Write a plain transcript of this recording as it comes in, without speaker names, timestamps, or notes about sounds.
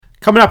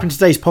Coming up in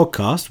today's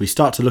podcast, we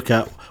start to look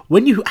at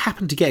when you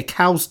happen to get a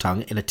cow's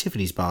tongue in a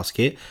Tiffany's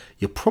basket,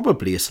 you're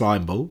probably a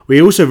slime ball. We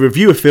also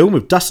review a film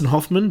with Dustin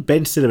Hoffman,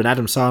 Ben Stiller and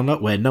Adam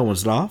Sandler where no one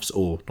laughs,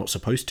 or not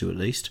supposed to at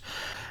least.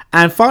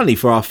 And finally,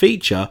 for our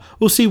feature,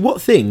 we'll see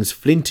what things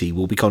Flinty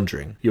will be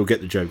conjuring. You'll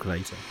get the joke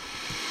later.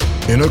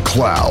 In a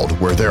cloud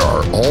where there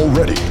are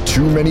already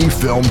too many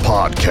film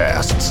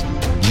podcasts,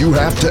 you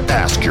have to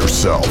ask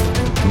yourself,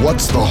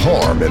 what's the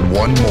harm in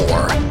one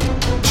more?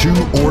 Two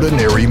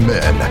ordinary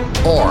men,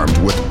 armed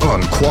with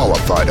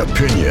unqualified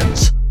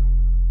opinions.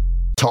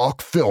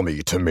 Talk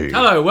Filmy to Me.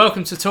 Hello,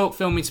 welcome to Talk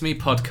Filmy to Me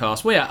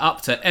podcast. We are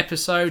up to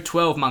episode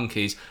 12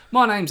 Monkeys.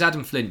 My name's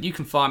Adam Flint. You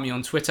can find me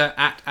on Twitter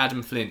at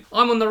Adam Flint.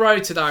 I'm on the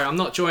road today. I'm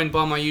not joined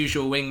by my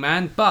usual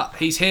wingman, but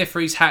he's here for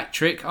his hat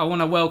trick. I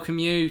want to welcome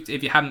you,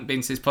 if you haven't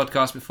been to this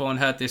podcast before and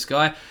heard this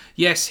guy.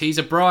 Yes, he's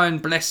a Brian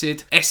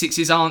Blessed,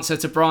 Essex's answer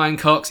to Brian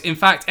Cox. In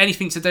fact,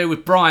 anything to do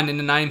with Brian in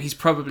the name, he's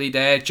probably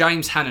there.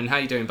 James Hannon, how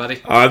you doing,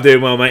 buddy? I'm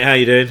doing well, mate. How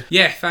you doing?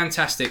 Yeah,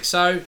 fantastic.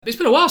 So, it's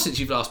been a while since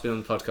you've last been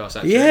on the podcast,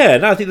 actually. Yeah,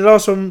 no, I think the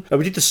last one,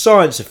 we did the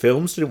science of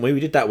films, didn't we? We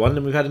did that one,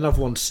 and we've had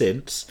another one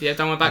since. Yeah,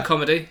 done one about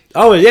comedy.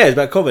 Oh, yeah, it's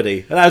about comedy.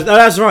 And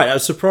that's right, that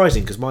was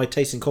surprising, because my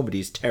taste in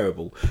comedy is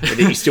terrible, and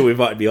he still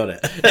invited me on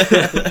it.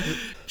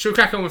 Should we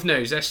crack on with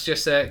news? Let's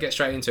just get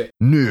straight into it.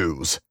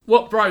 News.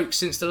 What broke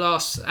since the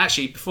last...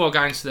 Actually, before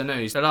going to the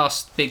news, the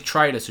last big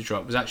trailer to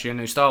drop was actually a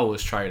new Star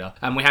Wars trailer.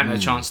 And we hadn't had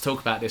a chance to talk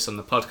about this on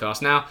the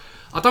podcast. Now,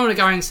 I don't want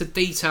to go into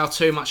detail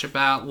too much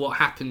about what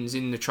happens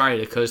in the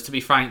trailer, because, to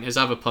be frank, there's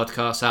other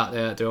podcasts out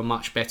there that do a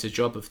much better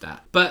job of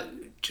that. But...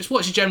 just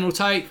what's your general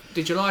take?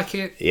 Did you like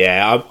it?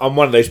 Yeah, I'm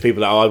one of those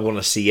people that I want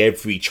to see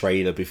every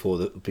trailer before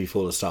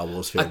the Star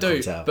Wars film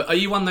comes out. But are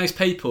you one of those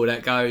people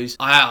that goes,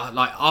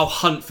 I'll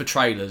hunt for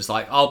trailers.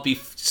 Like, I'll be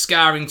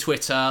scouring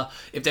Twitter.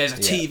 If there's a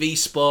TV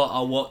spot,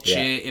 I'll watch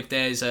it. If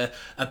there's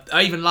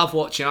I even love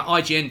watching,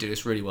 IGN do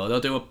this really well.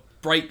 They'll do a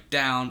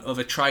breakdown of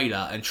a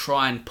trailer and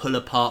try and pull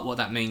apart what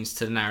that means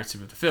to the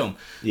narrative of the film.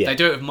 They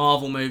do it with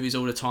Marvel movies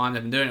all the time.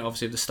 They've been doing it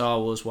obviously with the Star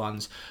Wars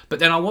ones. But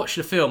then I watch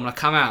the film and I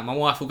come out and my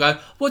wife will go,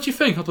 what do you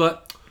think? I'm like,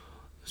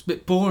 it's a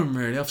bit boring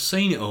really, I've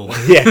seen it all.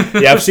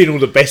 yeah, I've seen all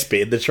the best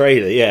bit in the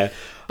trailer, yeah.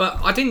 But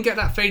I didn't get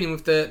that feeling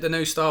with the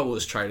new Star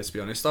Wars trailer, to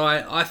be honest.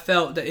 I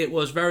felt that it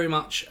was very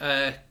much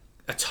a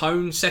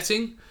tone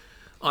setting.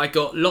 I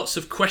got lots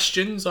of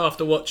questions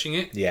after watching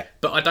it,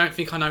 but I don't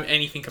think I know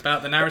anything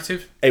about the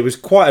narrative. It was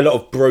quite a lot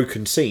of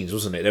broken scenes,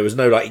 wasn't it? There was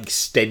no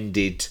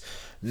extended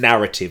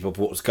narrative of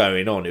what was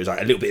going on. It was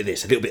like a little bit of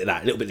this, a little bit of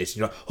that, a little bit of this. And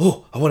you're like,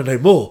 oh, I want to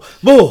know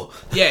more.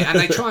 Yeah, and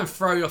they try and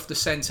throw you off the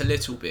scent a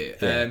little bit.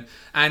 Yeah.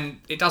 And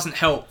it doesn't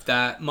help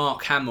that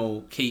Mark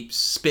Hamill keeps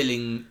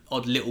spilling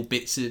odd little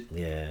bits of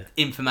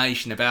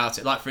information about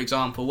it. Like, for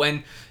example,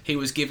 when he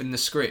was given the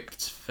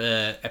script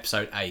for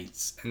episode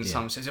 8 and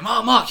someone says,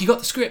 oh, Mark, you got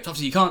the script.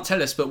 Obviously, you can't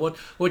tell us, but what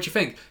do you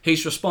think?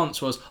 His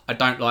response was, I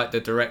don't like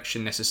the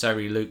direction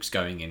necessarily Luke's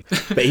going in.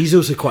 But he's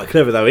also quite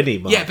clever, though, isn't he,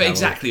 Mark? Yeah, but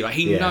exactly. Right.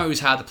 He knows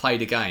how to play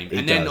the game.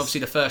 He then, does.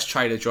 obviously, the first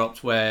trailer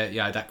dropped where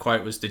that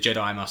quote was, the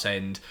Jedi must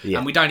end. Yeah.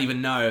 And we don't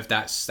even know if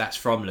that's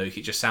from Luke.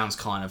 It just sounds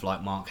kind of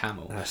like Mark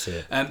Hamill. That's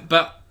it.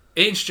 But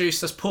it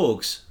introduced us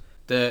Porgs,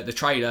 the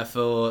trailer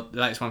for the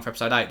latest one for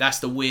episode 8. That's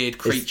the weird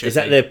creature. Is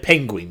that the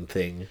penguin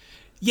thing?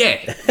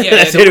 Yeah.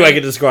 That's the only way I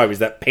can describe it, is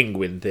that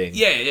penguin thing.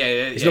 Yeah.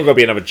 It's not going to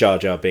be another Jar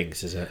Jar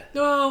Binks, is it?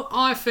 No,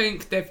 I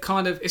think they've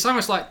it's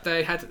almost like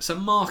they had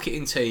some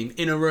marketing team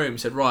in a room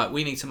said, right,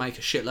 we need to make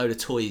a shitload of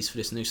toys for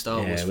this new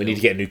Star Wars film. We need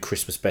to get a new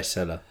Christmas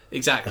bestseller.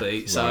 Exactly.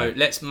 Right. So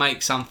let's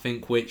make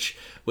something which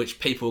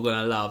people are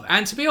going to love.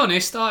 And to be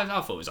honest, I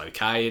thought it was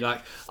okay.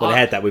 They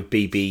had that with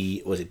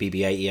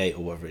BB-88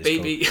 or whatever it's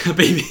called.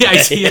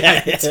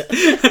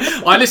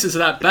 BB-88. I listened to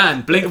that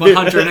band, Blink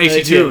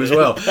 182 as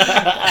well.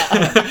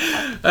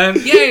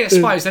 I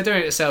suppose they're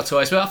doing it to sell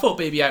toys, but I thought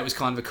BB-8 was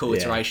kind of a cool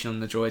iteration on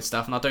the droid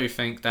stuff, and I do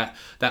think that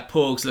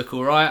Porgs look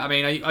alright. I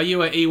mean, are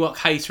you an Ewok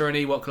hater or an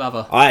Ewok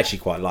lover? I actually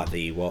quite like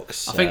the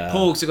Ewoks. I think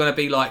Porgs are going to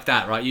be like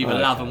that, right? You either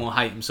love them or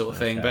hate them sort of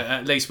thing, but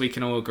at least we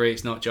can all agree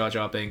it's not Jar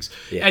Jar Binks.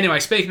 Yeah. Anyway,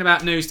 speaking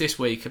about news this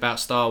week about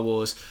Star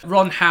Wars,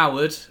 Ron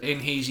Howard, in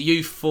his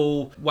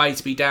youthful way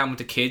to be down with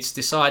the kids,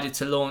 decided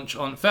to launch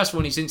on, first of all,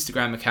 on his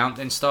Instagram account,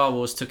 then Star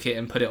Wars took it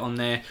and put it on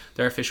their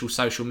official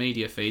social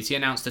media feeds. He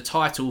announced a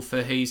title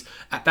for his,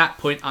 at that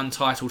point,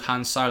 untitled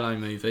Han Solo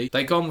movie.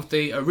 They gone with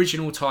the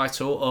original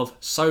title of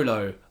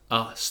Solo,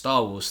 a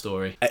Star Wars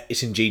story.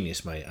 It's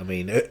ingenious, mate. I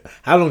mean,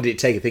 how long did it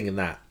take thinking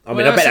that? I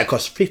bet that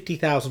cost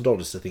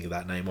 $50,000 to think of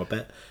that name, I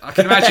bet. I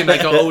can imagine they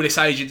got all this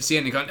agency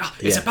and they're going,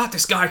 it's about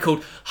this guy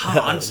called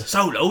Han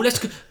Solo, let's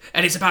go.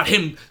 And it's about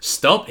him.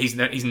 Stop,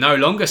 he's no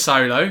longer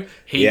Solo.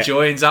 He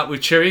joins up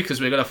with Chewie,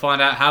 because we're going to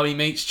find out how he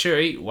meets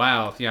Chewie.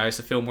 Wow, it's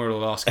a film we're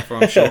all asking for,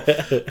 I'm sure.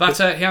 But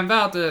he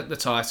unveiled the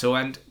title,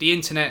 and the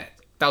internet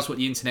does what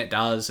the internet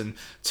does, and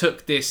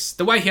took this,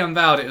 the way he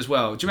unveiled it as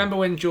well. Do you remember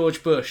when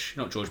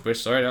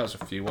that was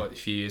a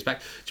few years back.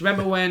 Do you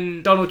remember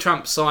when Donald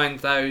Trump signed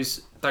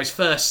those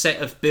first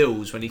set of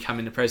bills when he came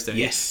in the president?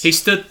 Yes. He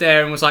stood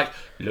there and was like,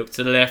 look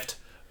to the left,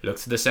 look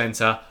to the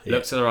centre,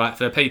 look to the right.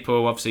 For the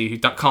people, obviously, who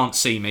can't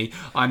see me,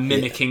 I'm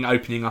mimicking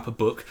opening up a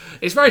book.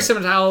 It's very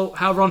similar to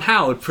how Ron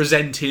Howard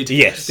presented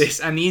this,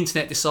 and the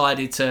internet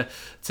decided to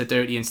do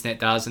what the internet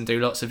does and do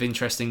lots of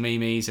interesting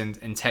memes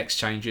and text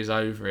changes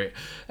over it.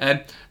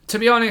 To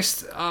be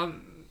honest,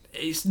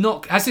 it's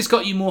not. Has this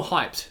got you more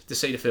hyped to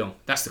see the film?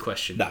 That's the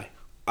question. No.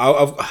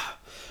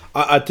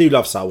 I do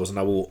love Star Wars, and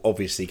I will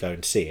obviously go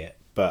and see it,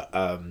 but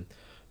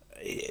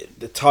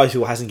the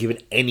title hasn't given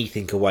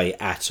anything away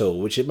at all,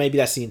 which maybe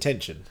that's the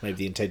intention. Maybe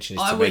the intention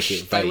is to make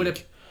it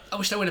vague. I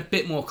wish they went a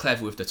bit more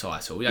clever with the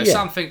title.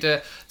 Something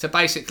to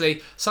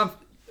basically...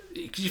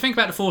 Because you think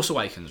about The Force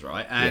Awakens,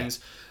 right? And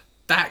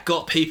that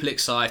got people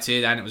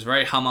excited, and it was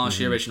very homage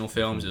to the original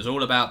films. It was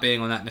all about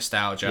being on that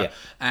nostalgia.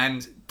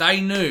 And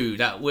they knew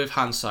that with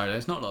Han Solo,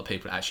 there's not a lot of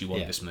people that actually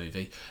want this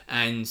movie,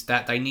 and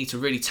that they need to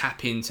really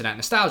tap into that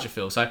nostalgia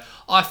feel. So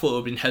I thought it would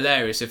have been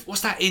hilarious if...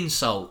 What's that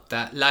insult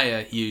that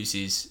Leia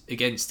uses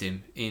against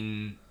him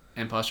in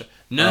Empire Strikes?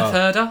 Nerf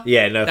herder?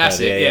 Yeah, nerf That's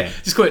herder. it, Yeah.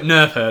 Just call it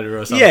nerf herder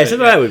or something. Yeah,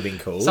 something that would have been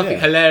cool. Something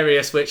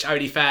hilarious, which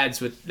only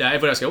fans would...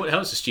 everyone else go, what the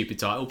hell's a stupid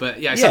title?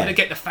 But something to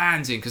get the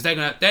fans in, because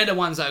they're the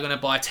ones that are going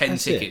to buy 10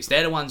 tickets.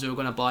 They're the ones who are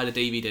going to buy the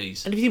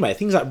DVDs. And if you think about it,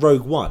 things like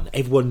Rogue One,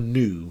 everyone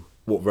knew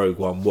what Rogue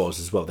One was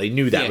as well. They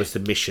knew that was the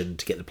mission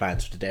to get the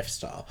plans for the Death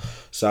Star.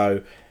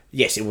 So,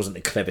 yes, it wasn't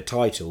a clever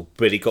title,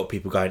 but it got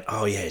people going,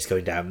 oh yeah, it's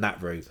going down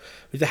that route.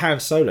 With the Han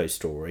Solo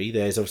story,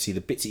 there's obviously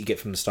the bits that you get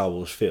from the Star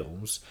Wars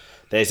films.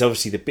 There's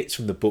obviously the bits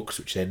from the books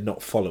which they're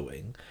not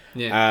following.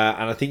 Yeah.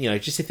 And I think,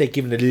 just if they're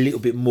given a little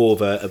bit more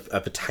of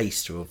a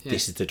taster of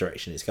this is the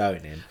direction it's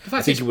going in,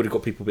 I think it would have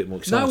got people a bit more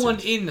excited. No one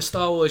in the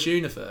Star Wars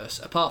universe,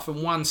 apart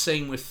from one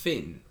scene with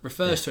Finn,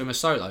 refers to him as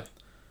Solo.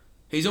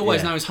 He's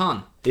always known as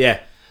Han.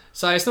 Yeah.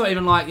 So it's not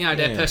even like,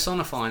 they're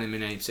personifying him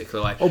in any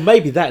particular way. Or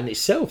maybe that in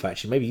itself,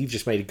 actually. Maybe you've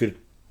just made a good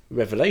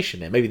revelation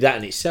there. Maybe that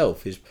in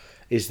itself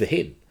is the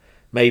hint.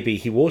 Maybe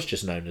he was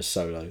just known as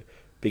Solo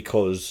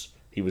because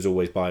he was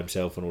always by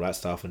himself and all that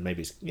stuff, and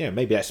maybe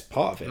maybe that's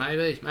part of it.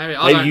 Maybe I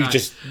don't know. You've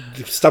just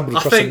stumbled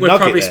across. I think we've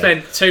probably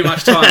spent too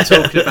much time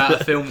talking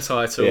about a film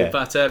title.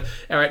 But all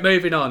right,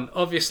 moving on.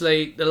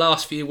 Obviously, the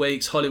last few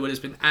weeks, Hollywood has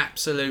been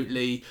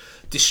absolutely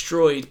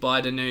destroyed by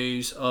the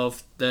news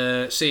of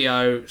the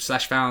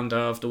CEO/founder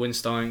of the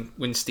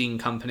Weinstein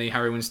Company,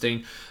 Harry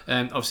Weinstein.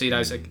 Obviously,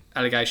 those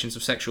allegations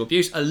of sexual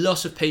abuse. A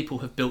lot of people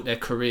have built their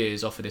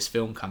careers off of this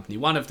film company.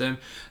 One of them,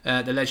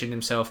 the legend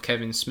himself,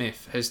 Kevin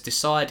Smith, has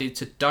decided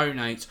to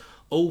donate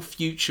all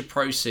future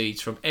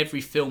proceeds from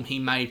every film he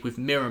made with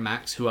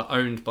Miramax, who are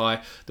owned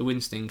by the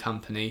Weinstein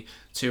Company,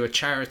 to a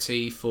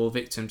charity for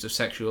victims of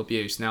sexual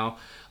abuse. Now,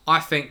 I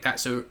think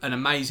that's an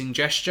amazing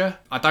gesture.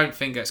 I don't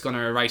think that's going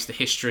to erase the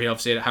history,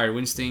 obviously, that Harry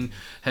Weinstein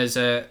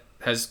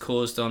has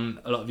caused on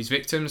a lot of his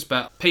victims,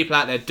 but people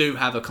out there do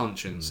have a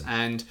conscience.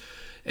 And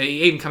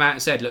he even come out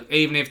and said, look,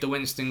 even if the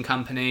Weinstein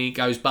Company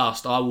goes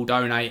bust, I will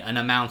donate an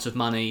amount of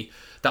money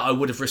that I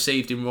would have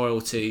received in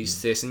royalties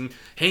to this. And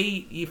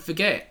you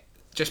forget,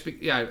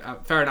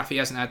 fair enough, he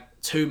hasn't had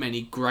too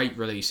many great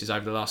releases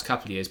over the last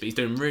couple of years, but he's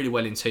doing really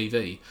well in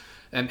TV.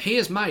 He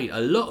has made a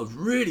lot of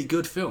really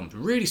good films,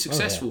 really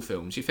successful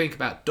films. You think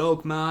about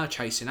Dogma,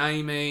 Chasing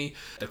Amy,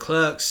 the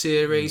Clerks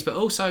series, but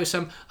also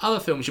some other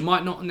films you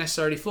might not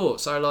necessarily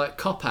thought. So like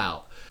Cop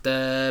Out,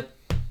 the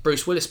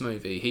Bruce Willis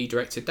movie, he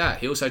directed that.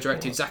 He also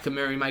directed Zack and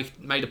Miri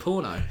Made a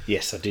Porno.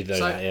 Yes, I did know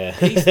that,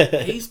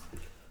 yeah.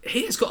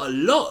 He has got a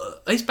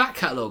lot. His back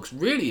catalogue's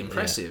really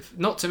impressive.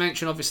 Not to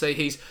mention, obviously,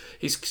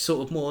 he's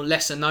sort of more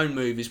lesser known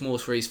movies, more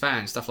for his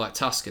fans, stuff like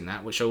Tusk and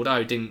that, which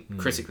although didn't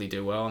critically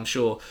do well, I'm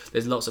sure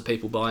there's lots of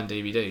people buying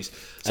DVDs.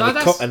 So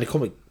and the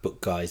comic book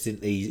guys,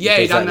 didn't he?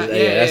 He done that.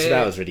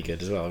 That was really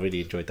good as well. I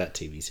really enjoyed that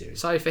TV series.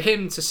 So for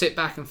him to sit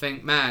back and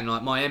think, man,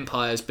 like my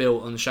empire's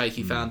built on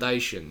shaky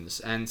foundations,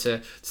 and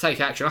to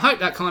take action, I hope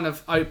that kind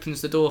of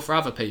opens the door for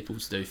other people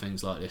to do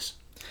things like this.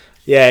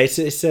 Yeah,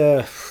 it's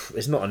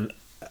not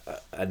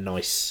a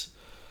nice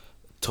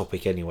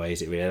topic anyway,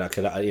 is it really? Like,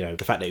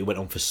 the fact that it went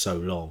on for so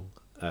long,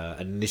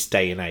 and in this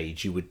day and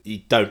age,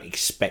 you don't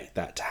expect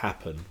that to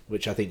happen,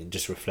 which I think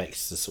just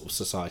reflects the sort of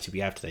society we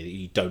have today, that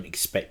you don't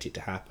expect it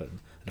to happen.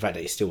 And the fact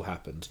that it still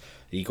happens,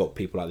 you got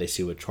people like this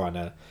who are trying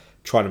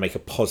to make a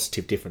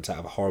positive difference out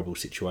of a horrible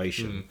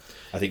situation.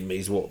 I think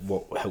is what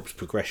helps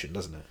progression,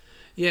 doesn't it?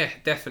 Yeah,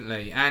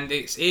 definitely, and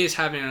it is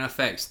having an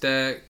effect.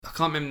 I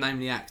can't remember the name of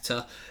the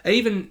actor.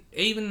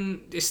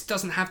 Even this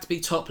doesn't have to be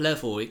top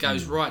level. It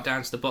goes right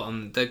down to the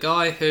bottom. The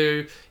guy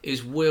who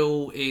is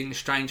Will in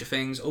Stranger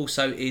Things,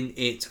 also in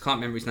It. I can't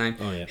remember his name.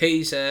 Oh, yeah.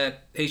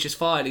 He's just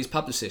fired his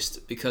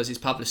publicist because his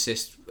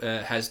publicist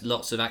has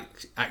lots of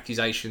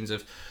accusations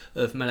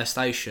of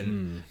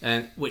molestation,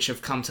 which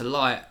have come to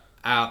light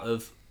out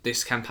of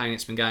this campaign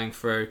that's been going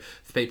through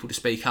for people to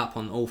speak up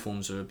on all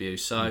forms of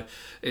abuse. So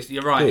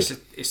you're right,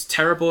 it's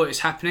terrible it's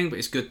happening, but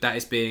it's good that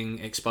it's being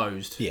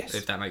exposed,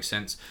 if that makes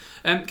sense.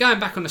 Going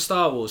back on the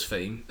Star Wars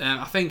theme,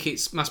 I think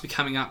it must be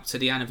coming up to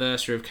the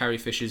anniversary of Carrie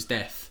Fisher's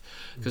death,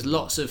 because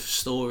lots of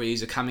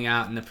stories are coming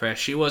out in the press.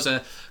 She was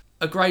a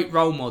a great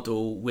role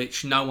model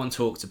which no one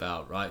talked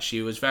about, right?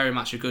 She was very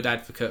much a good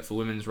advocate for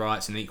women's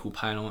rights and equal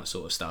pay and all that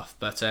sort of stuff.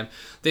 But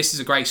this is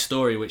a great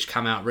story which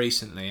came out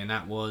recently, and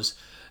that was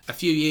a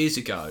few years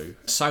ago.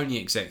 A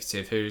Sony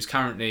executive who's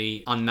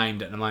currently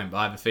unnamed at the moment, but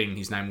I have a feeling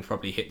his name will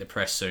probably hit the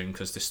press soon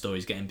because the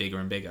story's getting bigger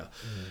and bigger.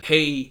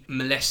 He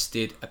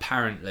molested,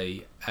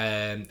 apparently,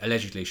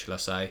 allegedly shall I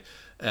say,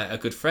 a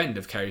good friend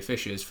of Carrie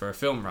Fisher's for a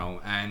film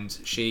role, and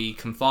she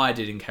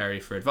confided in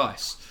Carrie for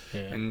advice.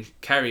 And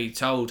Carrie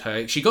told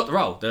her, she got the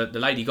role, the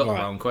lady got the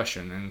role in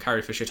question, and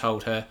Carrie Fisher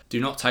told her,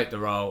 do not take the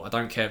role, I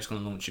don't care if it's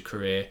going to launch your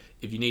career,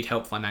 if you need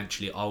help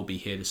financially, I'll be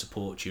here to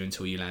support you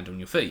until you land on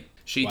your feet.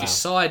 She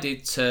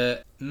decided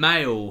to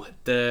mail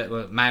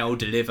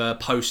deliver,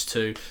 post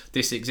to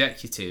this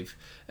executive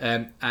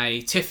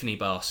a Tiffany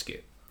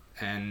basket.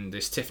 And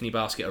this Tiffany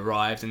basket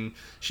arrived, and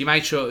she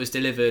made sure it was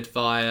delivered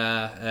via,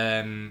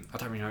 I don't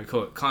really know what you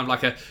call it, kind of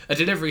like a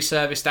delivery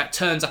service that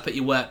turns up at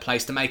your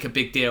workplace to make a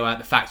big deal out of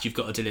the fact you've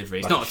got a delivery.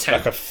 It's not a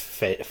telegram. Like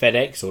a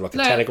FedEx or like a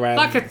telegram?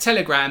 Like a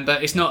telegram,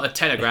 but it's not a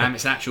telegram,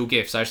 it's an actual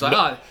gift. So it's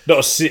like, not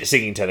a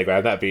singing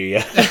telegram, that'd be...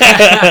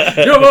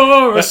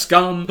 You're a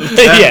scum.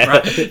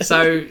 Right.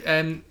 So,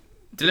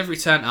 delivery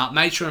turned up,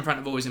 made sure in front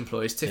of all his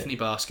employees, Tiffany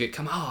basket,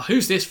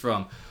 who's this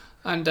from?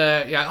 And,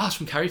 it's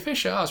from Carrie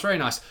Fisher. It's very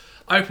nice.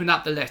 Opened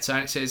up the letter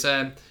and it says,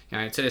 to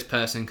this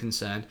person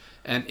concerned,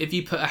 if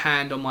you put a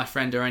hand on my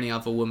friend or any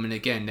other woman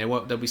again,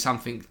 there'll be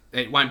something,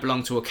 it won't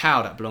belong to a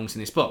cow that belongs in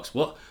this box.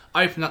 What?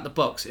 Opened up the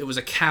box, it was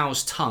a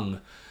cow's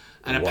tongue.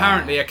 And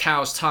apparently a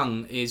cow's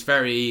tongue is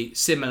very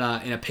similar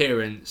in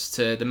appearance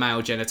to the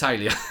male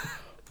genitalia.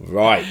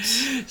 Right.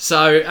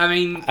 So, I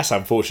mean... That's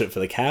unfortunate for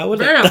the cow,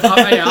 isn't it?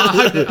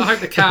 I hope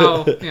the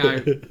cow,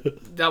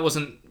 that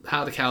wasn't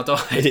how the cow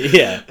died.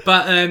 Yeah.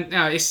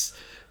 But,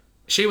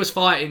 she was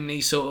fighting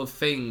these sort of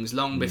things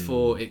long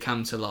before it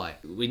came to light.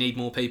 We need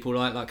more people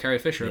like Carrie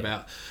Fisher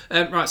about.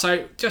 Right,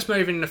 so just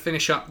moving to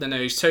finish up the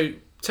news. Two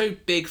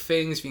big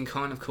things you can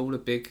kind of call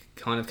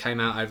came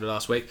out over the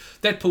last week.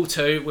 Deadpool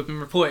 2, we've been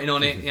reporting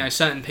on it,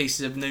 certain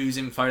pieces of news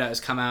info that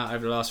has come out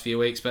over the last few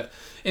weeks, but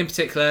in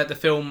particular, the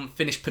film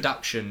finished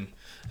production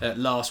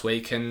last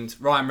week, and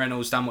Ryan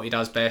Reynolds done what he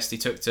does best. He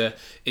took to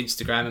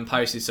Instagram and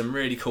posted some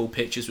really cool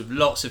pictures with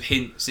lots of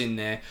hints in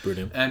there.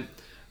 Brilliant.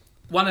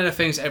 One of the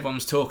things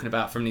everyone's talking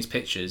about from these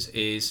pictures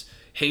is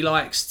he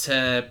likes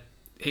to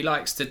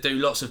do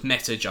lots of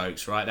meta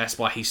jokes, right? That's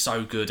why he's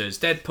so good as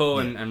Deadpool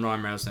and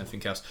Ryan Reynolds and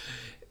everything else.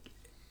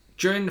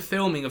 During the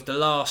filming of the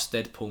last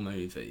Deadpool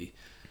movie,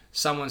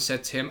 someone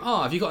said to him,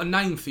 have you got a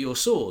name for your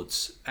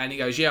swords? And he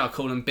goes, I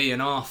call them B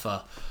and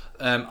Arthur.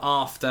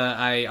 After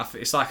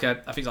it's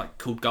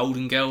called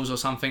Golden Girls or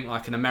something,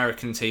 like an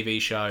American TV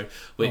show,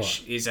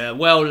 which is a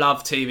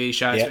well-loved TV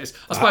show. Yeah.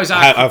 I suppose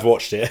I've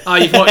watched it. Oh,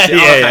 you've watched it?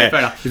 Yeah. Fair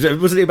enough.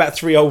 Wasn't it about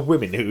three old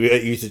women who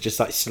used to just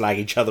like slag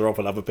each other off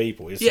on other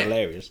people? It's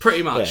hilarious.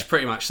 Pretty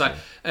much. So,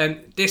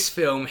 this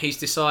film, he's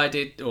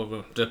decided,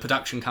 or the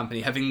production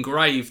company have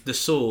engraved the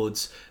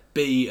swords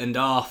B and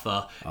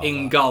Arthur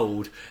in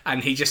gold,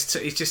 and it's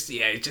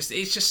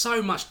just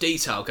so much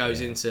detail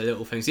goes into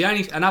little things.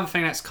 Another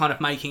thing that's kind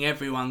of making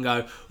everyone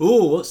go,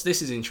 what's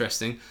this is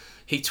interesting.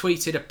 He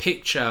tweeted a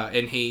picture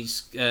in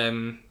his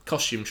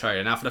costume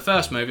trailer. Now, for the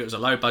first movie, it was a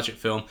low budget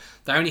film.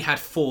 They only had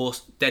 4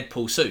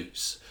 Deadpool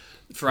suits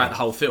throughout the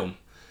whole film.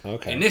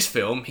 Okay. In this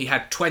film, he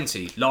had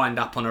 20 lined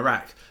up on a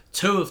rack.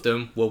 2 of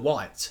them were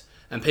white.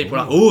 And people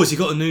are like, has he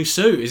got a new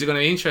suit? Is it going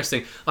to be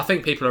interesting? I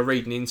think people are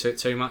reading into it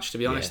too much, to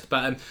be honest.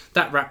 But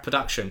that wrapped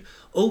production.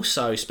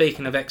 Also,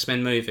 speaking of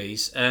X-Men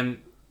movies,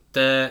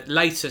 the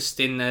latest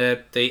in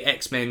the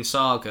X-Men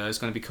saga is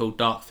going to be called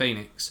Dark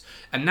Phoenix.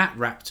 And that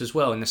wrapped as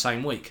well in the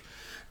same week.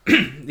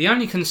 The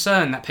only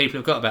concern that people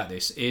have got about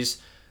this is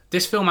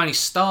this film only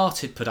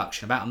started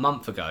production about a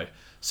month ago.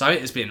 So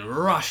it has been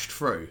rushed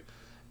through.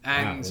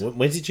 And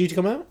when's it due to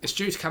come out? It's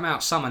due to come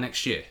out summer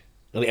next year.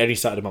 It only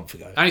started a month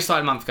ago.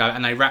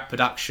 And they wrapped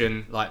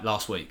production like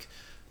last week.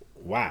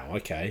 Wow.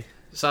 Okay.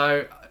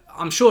 So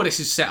I'm sure this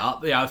is set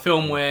up. A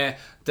film where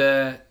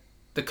the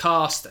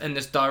cast and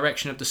the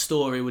direction of the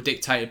story were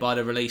dictated by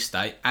the release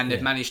date, and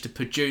they've managed to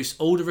produce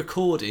all the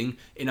recording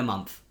in a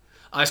month.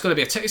 It's going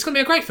to be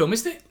a great film,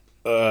 isn't it?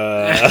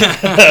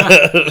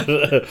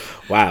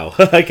 Wow.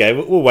 Okay,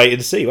 we'll wait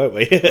and see, won't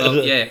we?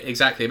 Well, yeah,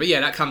 exactly. But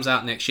that comes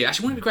out next year.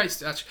 Actually, wouldn't it be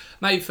great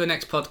maybe for the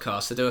next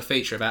podcast to do a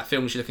feature about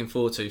films you're looking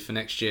forward to for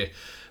next year.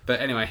 But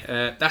anyway,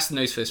 that's the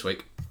news for this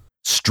week.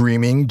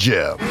 Streaming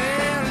Gem. Are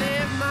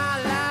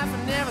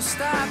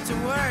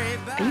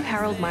you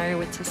Harold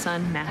Meyerowitz's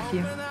son, Matthew?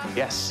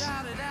 Yes.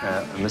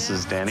 And this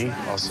is Danny,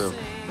 also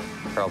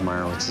Harold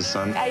Meyerowitz's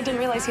son. I didn't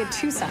realize he had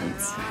 2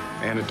 sons.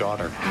 And a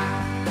daughter.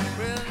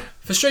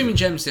 For Streaming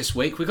Gems this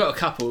week, we've got a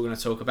couple we're going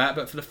to talk about,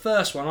 but for the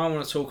first one, I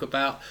want to talk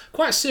about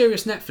quite a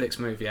serious Netflix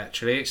movie,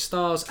 actually. It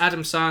stars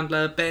Adam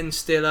Sandler, Ben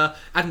Stiller,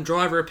 Adam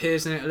Driver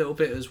appears in it a little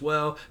bit as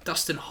well,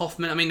 Dustin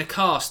Hoffman. I mean, the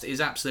cast is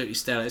absolutely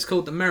stellar. It's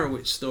called The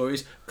Meyerowitz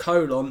Stories,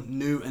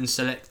 new and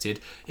selected,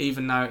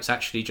 even though it's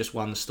actually just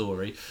one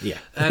story. Yeah.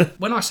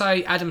 When I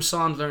say Adam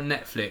Sandler and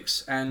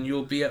Netflix, and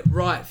you'll be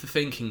right for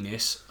thinking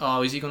this,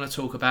 is he going to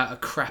talk about a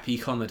crappy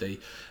comedy?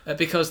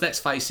 Because let's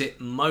face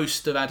it,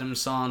 most of Adam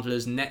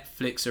Sandler's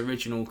Netflix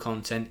original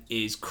content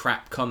is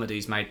crap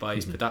comedies made by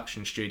his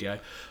production studio.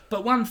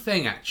 But one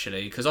thing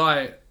actually, because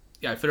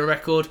for the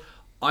record,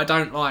 I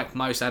don't like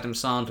most Adam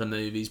Sandler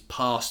movies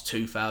past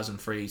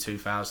 2003,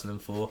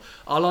 2004.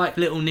 I like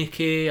Little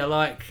Nicky, I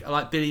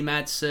like Billy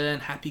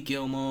Madsen, Happy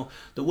Gilmore.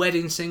 The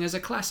Wedding Singer's a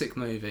classic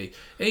movie.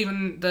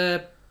 Even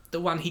the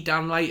one he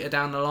done later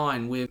down the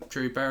line with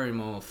Drew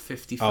Barrymore,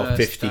 50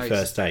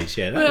 First Dates.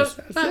 Yeah, that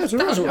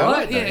was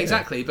alright. Yeah,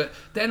 exactly. But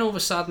then all of a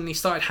sudden he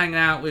started hanging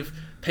out with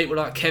people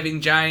like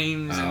Kevin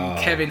James and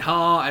Kevin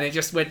Hart, and it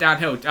just went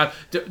downhill.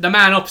 The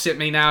man opposite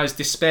me now is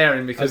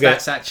despairing because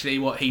that's actually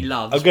what he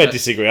loves. I'm going to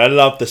disagree. I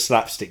love the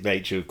slapstick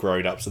nature of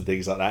Grown Ups and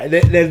things like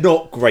that. They're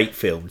not great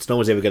films. No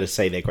one's ever going to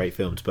say they're great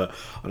films. But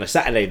on a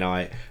Saturday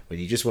night, when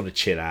you just want to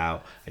chill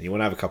out and you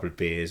want to have a couple of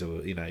beers,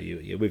 or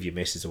you're with your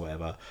missus or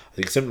whatever, I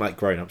think something like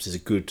Grown Ups is a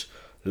good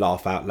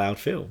laugh out loud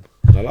film,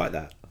 and I like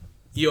that.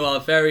 You are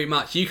very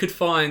much... You could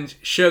find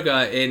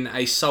sugar in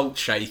a salt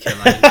shaker,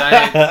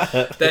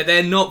 mate.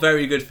 They're not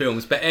very good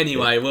films. But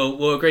anyway,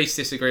 we'll agree to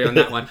disagree on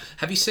that one.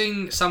 Have you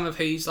seen some of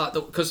his...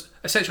 Because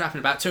essentially what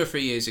happened about 2 or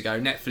 3 years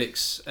ago,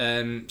 Netflix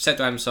said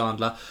to Adam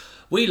Sandler,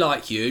 we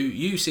like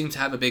you seem to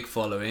have a big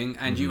following,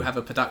 and you have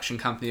a production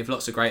company of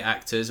lots of great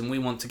actors, and we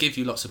want to give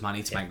you lots of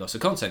money to make lots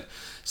of content.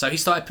 So he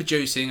started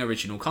producing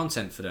original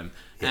content for them.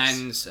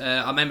 Yes. And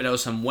I remember there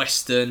was some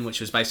Western,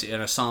 which was basically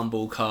an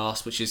ensemble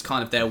cast, which is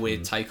kind of their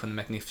weird take on the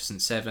Magnificent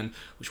Seven,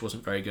 which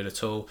wasn't very good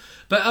at all.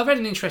 But I read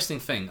an interesting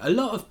thing. A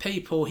lot of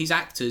people, his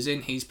actors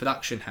in his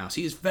production house,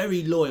 he is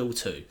very loyal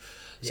to.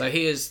 So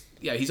he's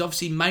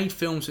obviously made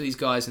films with these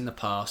guys in the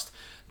past.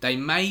 They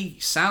may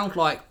sound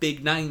like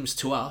big names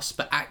to us,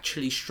 but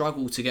actually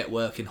struggle to get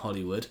work in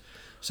Hollywood.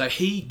 So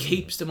he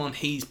keeps them on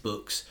his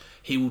books.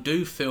 He will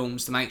do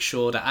films to make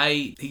sure that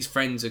his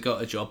friends have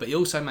got a job, but he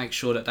also makes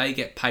sure that they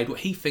get paid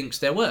what he thinks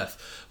they're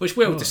worth. Which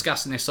we'll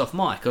discuss in this off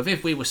mic.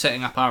 If we were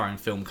setting up our own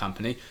film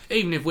company,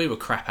 even if we were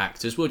crap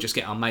actors, we'll just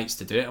get our mates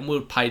to do it and we'll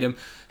pay them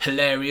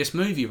hilarious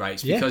movie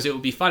rates because it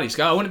would be funny to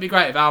go, wouldn't it be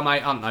great if our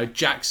mate, I don't know,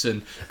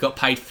 Jackson got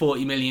paid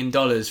 $40 million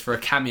for a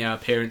cameo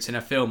appearance in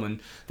a film, and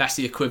that's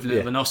the equivalent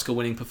of an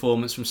Oscar-winning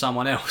performance from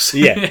someone else.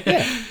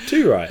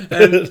 Too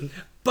right.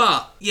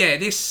 But yeah,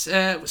 this.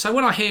 So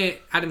when I hear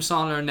Adam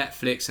Sandler and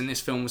Netflix and this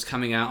film was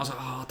coming out, I was like,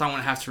 I don't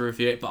want to have to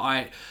review it.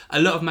 But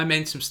a lot of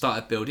momentum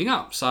started building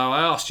up. So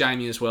I asked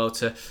Jamie as well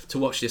to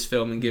watch this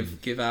film and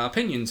give our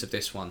opinions of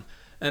this one.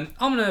 And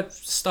I'm going to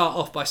start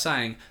off by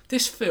saying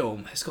this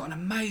film has got an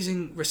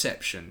amazing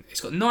reception.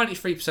 It's got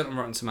 93% on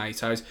Rotten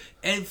Tomatoes.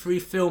 Every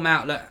film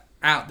outlet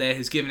out there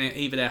has given it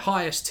either their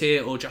highest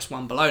tier or just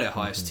one below their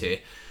highest tier.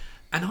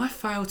 And I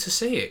failed to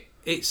see it.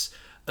 It's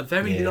a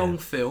very long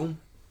film.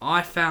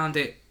 I found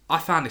it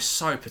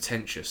so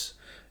pretentious.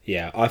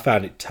 Yeah, I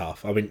found it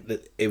tough. I mean,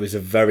 it was a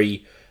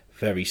very,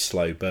 very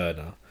slow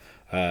burner.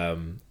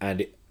 And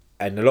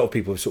a lot of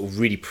people have sort of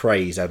really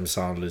praised Adam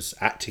Sandler's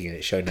acting in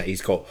it, showing that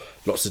he's got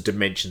lots of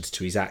dimensions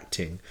to his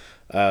acting.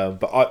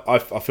 But I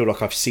feel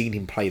like I've seen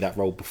him play that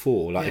role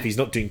before. Like if he's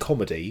not doing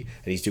comedy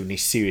and he's doing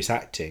his serious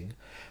acting,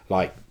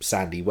 like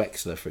Sandy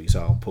Wexler, for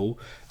example,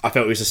 I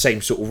felt it was the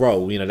same sort of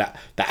role, that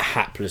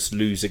hapless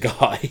loser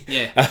guy.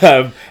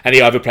 Yeah. And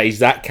he either plays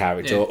that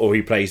character or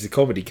he plays the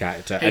comedy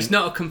character. He's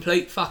not a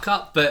complete fuck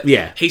up, but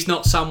he's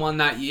not someone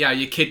that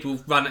your kid will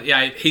run.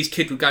 His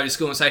kid will go to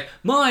school and say,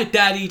 "My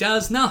daddy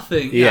does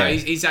nothing."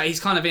 He's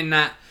kind of in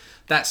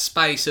that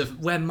space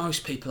of where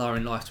most people are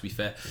in life, to be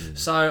fair.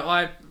 So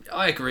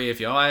I agree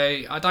with you.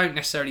 I don't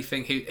necessarily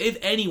think if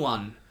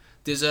anyone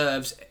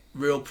deserves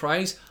real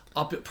praise,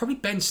 probably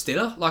Ben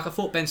Stiller. I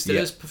thought Ben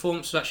Stiller's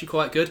performance was actually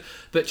quite good.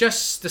 But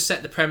just to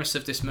set the premise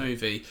of this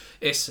movie,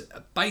 it's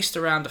based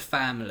around a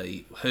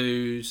family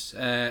who's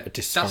a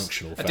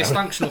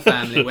dysfunctional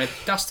family where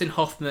Dustin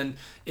Hoffman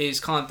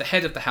is kind of the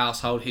head of the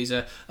household. He's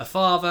a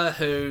father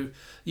who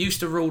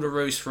used to rule the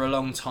roost for a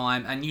long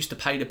time and used to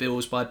pay the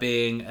bills by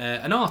being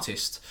an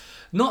artist.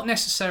 Not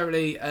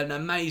necessarily an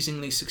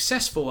amazingly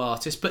successful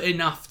artist, but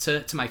enough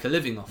to make a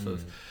living off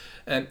of.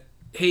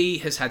 He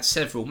has had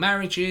several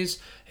marriages.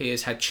 He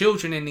has had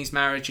children in these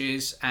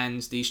marriages,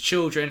 and these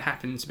children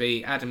happen to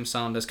be Adam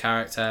Sandler's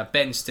character,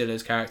 Ben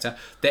Stiller's character.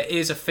 There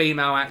is a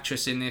female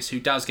actress in this who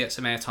does get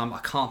some airtime. I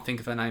can't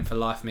think of her name for the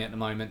life of me at the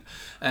moment.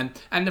 And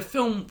the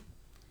film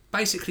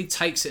basically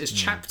takes it as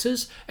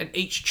chapters, and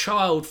each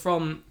child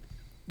from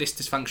this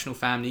dysfunctional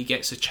family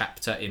gets a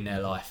chapter in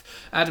their life.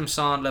 Adam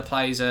Sandler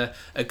plays a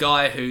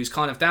guy who's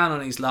kind of down on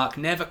his luck,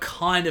 never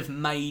kind of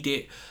made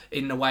it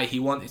in the way he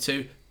wanted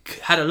to,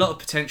 had a lot of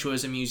potential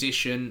as a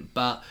musician,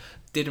 but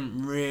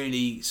didn't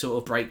really sort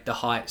of break the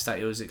heights that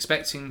he was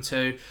expecting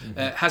to.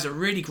 Has a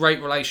really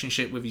great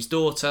relationship with his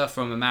daughter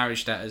from a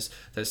marriage that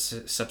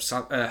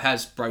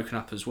has broken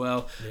up as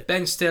well. Yeah.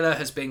 Ben Stiller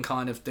has been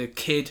kind of the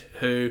kid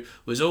who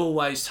was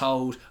always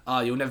told,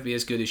 you'll never be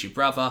as good as your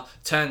brother.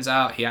 Turns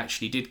out he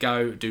actually did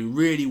go do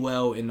really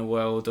well in the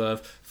world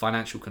of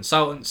financial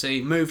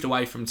consultancy, moved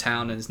away from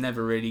town and has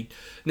never really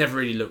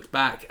looked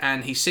back.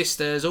 And his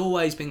sister has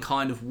always been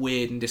kind of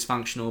weird and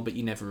dysfunctional, but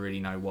you never really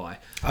know why.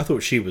 I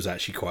thought she was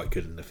actually quite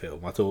good in the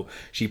film. I thought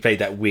she played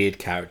that weird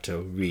character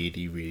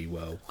really, really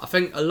well. I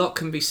think a lot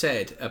can be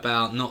said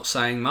about not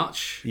saying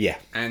much. Yeah.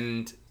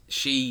 And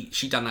she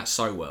done that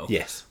so well.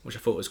 Yes. Which I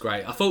thought was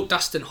great. I thought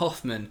Dustin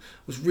Hoffman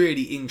was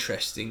really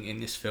interesting in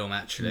this film,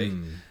 actually.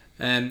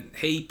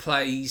 He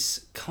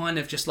plays kind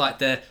of just like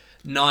the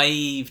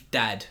naive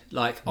dad.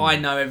 Like, I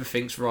know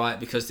everything's right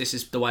because this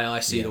is the way I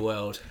see the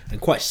world. And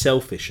quite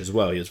selfish as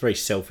well. He was very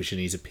selfish in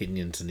his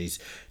opinions and his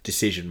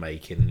decision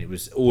making, and it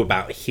was all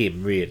about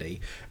him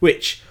really,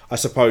 which I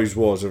suppose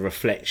was a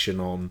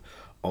reflection on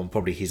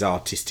probably his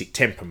artistic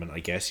temperament, I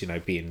guess,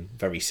 being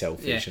very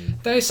selfish. Yeah. And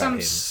there's some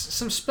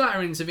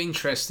splatterings of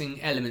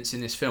interesting elements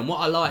in this film.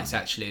 What I liked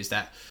actually is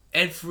that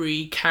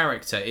every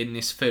character in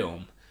this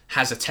film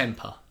has a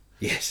temper.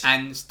 Yes.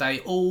 And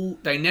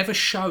they never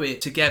show it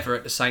together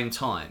at the same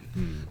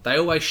time. They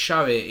always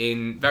show it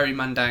in very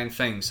mundane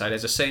things. So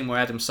there's a scene where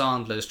Adam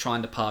Sandler's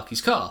trying to park his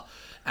car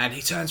and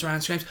he turns around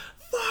and screams,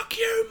 "Fuck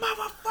you,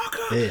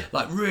 motherfucker!" Yeah.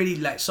 Like really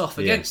lets off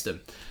against them.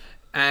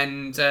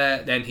 And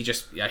then he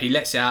just he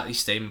lets out his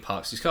steam and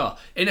parks his car.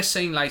 In a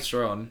scene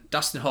later on,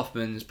 Dustin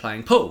Hoffman's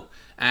playing pool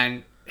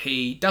and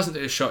he doesn't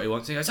do the shot he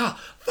wants. He goes,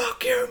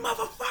 "Fuck you,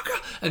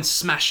 motherfucker," and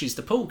smashes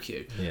the pool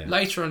cue. Yeah.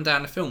 Later on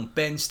down the film,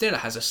 Ben Stiller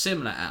has a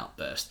similar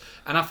outburst.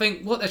 And I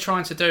think what they're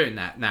trying to do in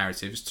that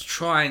narrative is to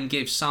try and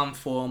give some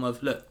form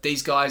of, look,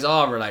 these guys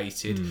are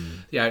related.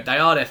 They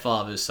are their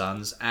father's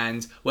sons,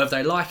 and whether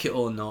they like it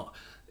or not,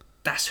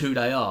 that's who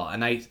they are.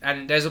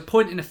 And there's a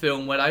point in the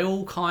film where they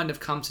all kind of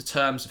come to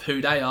terms of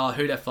who they are,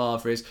 who their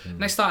father is, and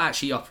they start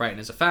actually operating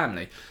as a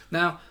family.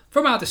 Now,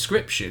 from our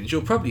descriptions,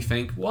 you'll probably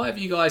think, why have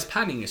you guys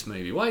panning this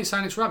movie? Why are you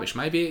saying it's rubbish?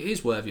 Maybe it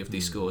is worthy of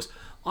these scores.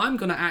 I'm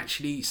going to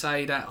actually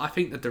say that I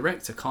think the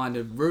director kind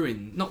of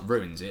not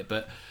ruins it,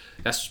 but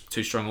that's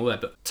too strong a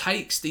word, but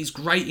takes these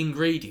great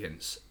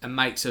ingredients and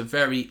makes a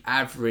very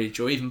average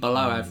or even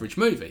below average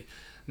movie.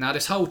 Now,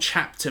 this whole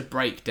chapter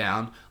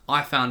breakdown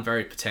I found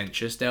very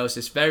pretentious. There was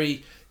this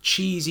very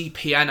cheesy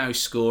piano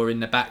score in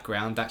the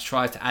background that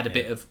tried to add a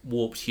bit of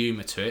warped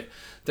humour to it.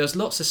 There's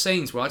lots of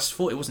scenes where I just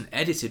thought it wasn't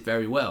edited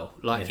very well.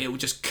 Like, it would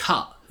just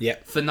cut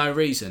for no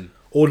reason.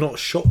 Or not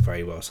shot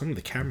very well. Some of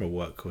the camera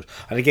work was...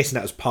 And I guess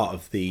that was part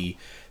of the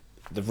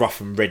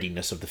rough and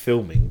readiness of the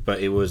filming,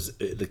 but it was...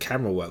 The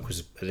camera work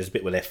was... There's a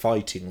bit where they're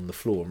fighting on the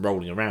floor and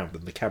rolling around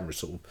and the camera's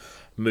sort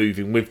of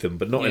moving with them,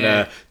 but not in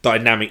a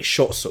dynamic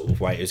shot sort of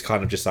way. It was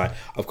kind of just like,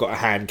 I've got a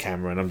hand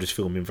camera and I'm just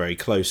filming very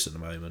close at the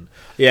moment.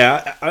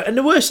 Yeah, and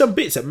there were some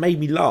bits that made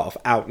me laugh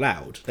out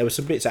loud. There were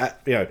some bits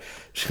that,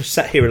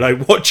 sat here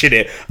alone watching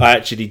it, I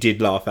actually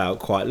did laugh out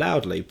quite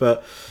loudly,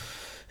 but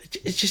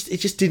it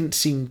just didn't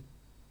seem...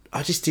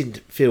 I just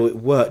didn't feel it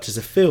worked as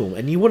a film.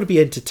 And you want to be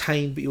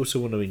entertained, but you also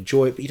want to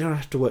enjoy it, but you don't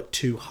have to work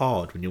too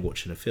hard when you're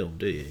watching a film,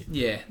 do you?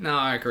 Yeah, no,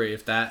 I agree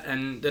with that.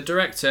 And the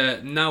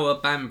director, Noah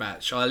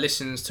Baumbach, I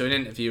listened to an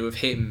interview with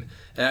him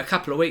a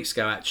couple of weeks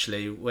ago,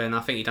 actually, when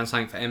I think he'd done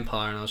something for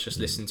Empire, and I was just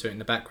listening to it in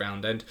the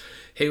background. And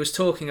he was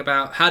talking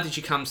about, how did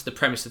you come to the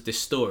premise of this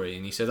story?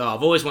 And he said,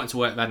 I've always wanted to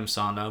work with Adam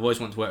Sandler, I've always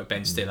wanted to work with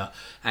Ben Stiller.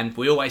 And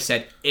we always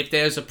said, if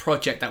there's a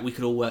project that we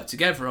could all work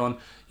together on,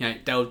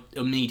 they'll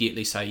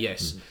immediately say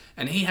yes.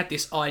 And he had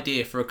this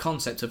idea for a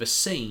concept of a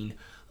scene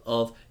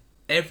of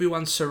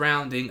everyone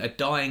surrounding a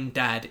dying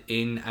dad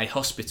in a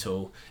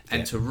hospital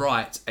and to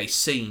write a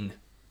scene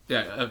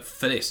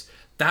for this.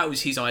 That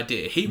was his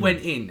idea. He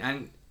went in,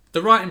 and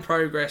the writing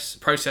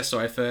process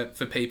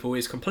for people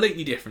is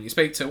completely different. You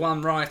speak to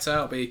one writer,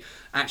 it'll be,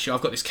 actually,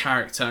 I've got this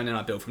character and then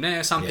I build from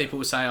there. Some people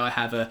will say I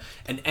have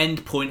an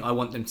end point I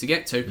want them to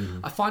get to.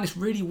 I find this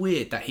really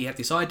weird that he had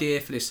this idea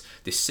for this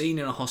scene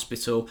in a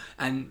hospital,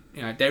 and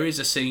there is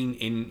a scene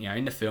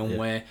in the film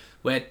where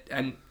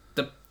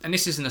and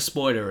this isn't a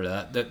spoiler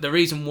alert, the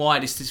reason why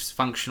this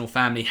dysfunctional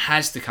family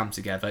has to come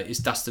together is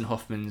Dustin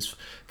Hoffman's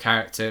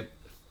character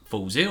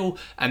falls ill,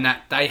 and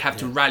that they have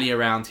to rally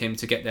around him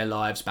to get their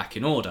lives back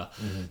in order.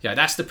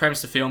 That's the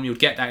premise of the film. You'd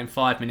get that in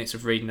 5 minutes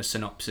of reading a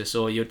synopsis,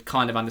 or you'd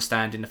kind of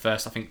understand in the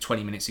first, I think,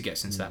 20 minutes he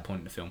gets into that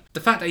point in the film.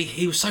 The fact that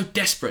he was so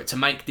desperate to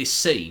make this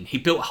scene, he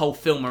built a whole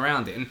film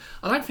around it, and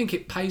I don't think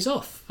it pays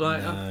off.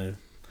 No.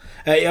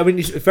 I mean,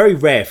 it's very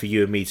rare for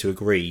you and me to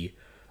agree,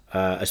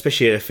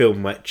 especially in a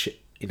film which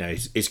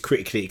is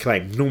critically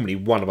acclaimed. Normally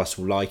one of us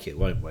will like it,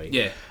 won't we?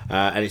 Yeah.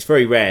 And it's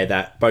very rare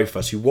that both of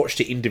us who watched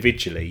it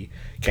individually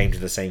came to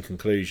the same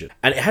conclusion.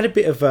 And it had a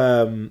bit of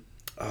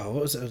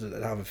what was it?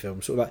 Another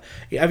film, sort of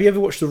like. Have you ever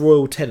watched the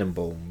Royal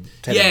Tenenbaum?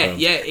 Yeah.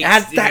 It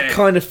had that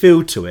kind of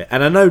feel to it,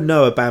 and I know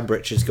Noah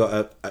Baumbach has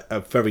got a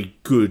very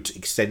good,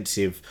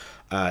 extensive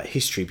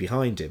history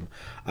behind him,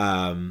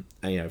 and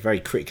very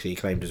critically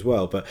acclaimed as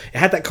well. But it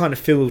had that kind of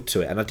feel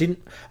to it, and I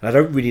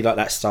don't really like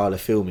that style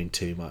of filming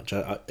too much.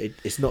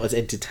 It's not as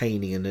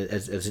entertaining and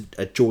as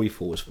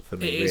joyful as for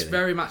me. It is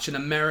very much an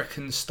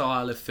American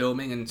style of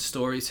filming and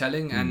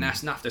storytelling, and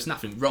there's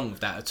nothing wrong with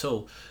that at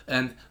all.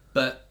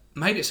 But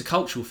maybe it's a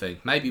cultural thing.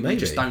 Maybe we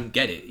just don't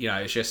get it.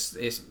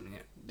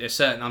 There's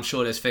certain. I'm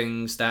sure there's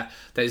things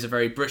there's a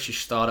very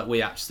British style that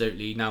we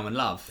absolutely know and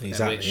love,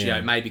 which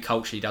maybe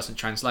culturally doesn't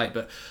translate.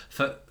 But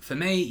for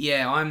me,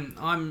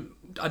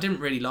 I didn't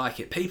really like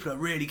it. People are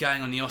really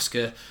going on the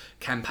Oscar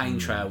campaign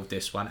trail with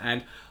this one,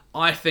 and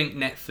I think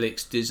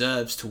Netflix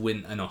deserves to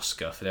win an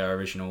Oscar for their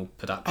original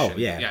production. Oh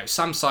yeah,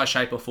 some size,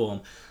 shape, or form.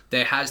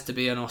 There has to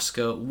be an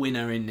Oscar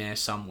winner in there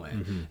somewhere.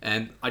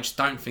 And I just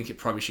don't think it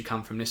probably should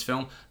come from this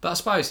film. But I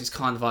suppose it's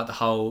kind of like the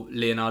whole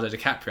Leonardo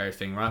DiCaprio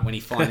thing, right? When he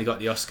finally got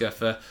the Oscar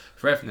for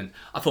Revenant.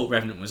 I thought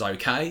Revenant was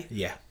okay.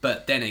 Yeah.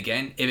 But then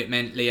again, if it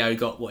meant Leo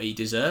got what he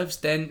deserves,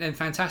 then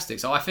fantastic.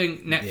 So I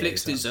think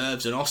Netflix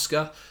deserves an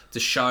Oscar to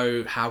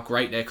show how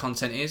great their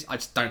content is. I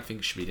just don't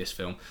think it should be this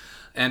film.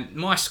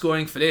 My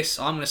scoring for this,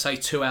 I'm going to say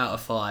 2 out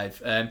of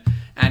 5,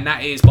 and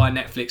that is by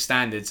Netflix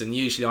standards. And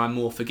usually I'm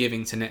more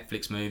forgiving to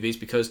Netflix movies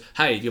because,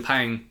 hey, if you've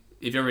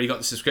already got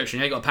the subscription,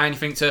 you ain't got to pay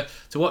anything to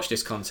watch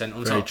this content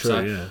on top. True,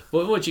 so,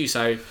 what would you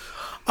say?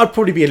 I'd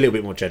probably be a little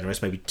bit more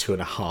generous, maybe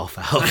 2.5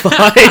 out of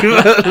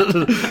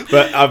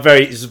 5.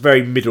 But it's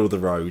very middle of the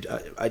road.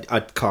 I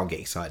can't get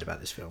excited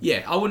about this film.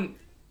 Yeah, I wouldn't.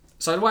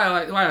 So the way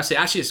I see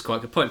it, actually, it's quite a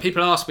good point.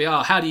 People ask me,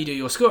 how do you do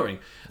your scoring?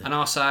 And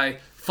I'll say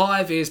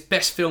 5 is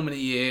best film of the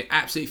year,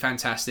 absolutely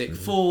fantastic.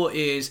 4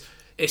 is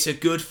it's a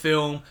good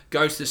film,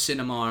 go to the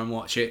cinema and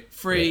watch it.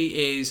 3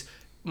 is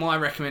my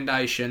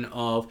recommendation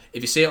of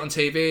if you see it on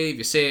TV, if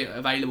you see it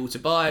available to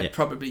buy,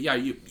 probably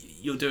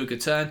you'll do a good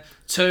turn.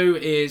 2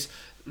 is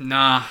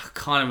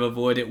kind of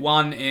avoid it.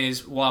 1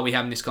 is why are we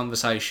having this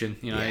conversation?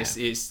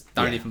 It's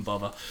don't even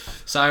bother.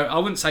 So I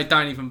wouldn't say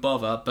don't even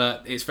bother,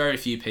 but it's very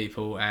few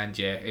people, and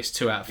it's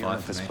 2 out of 5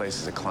 if for this me.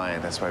 place is a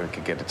client, that's why we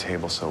could get a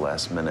table so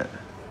last minute.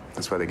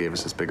 That's why they gave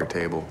us this bigger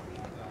table.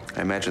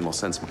 I imagine they'll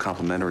send some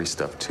complimentary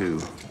stuff too.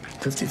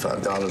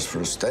 $55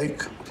 for a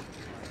steak.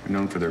 We're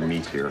known for their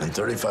meat here. And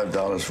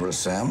 $35 for a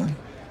salmon?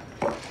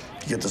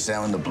 You get the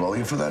salmon to blow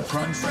you for that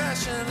price?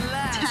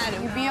 Dad,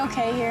 you'll be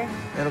okay here.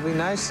 It'll be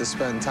nice to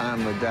spend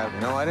time with Dad.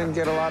 I didn't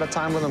get a lot of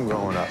time with him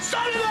growing up.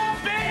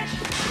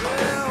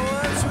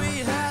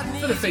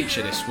 For the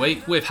feature this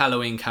week, with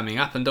Halloween coming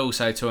up, and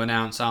also to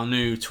announce our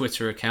new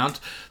Twitter account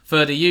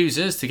for the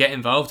users to get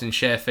involved and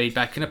share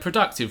feedback in a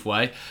productive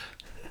way.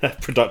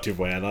 Productive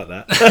way, I like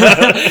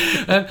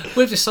that.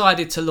 We've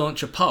decided to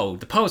launch a poll.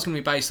 The poll is going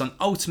to be based on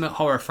ultimate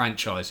horror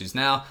franchises.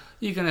 Now,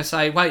 you're going to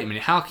say, wait a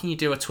minute, how can you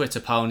do a Twitter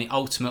poll on the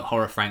ultimate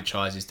horror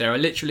franchises? There are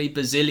literally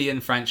bazillion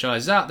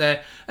franchises out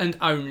there and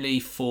only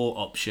 4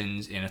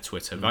 options in a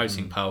Twitter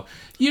voting poll.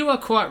 You are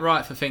quite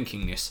right for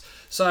thinking this.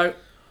 So,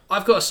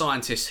 I've got a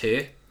scientist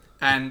here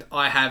and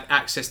I have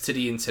access to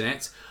the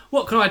internet.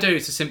 What can I do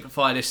to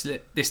simplify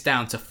this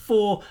down to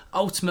 4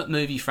 ultimate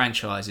movie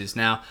franchises?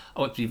 Now,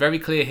 I want to be very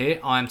clear here.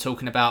 I am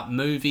talking about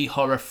movie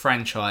horror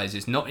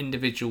franchises, not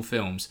individual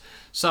films.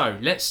 So,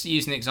 let's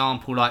use an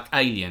example like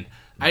Alien.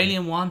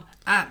 Alien 1,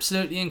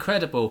 absolutely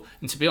incredible.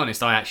 And to be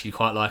honest, I actually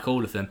quite like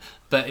all of them.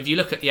 But if you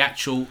look at the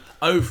actual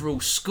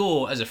overall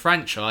score as a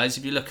franchise,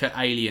 if you look at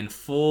Alien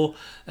 4,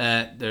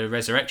 the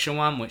Resurrection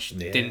one, which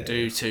didn't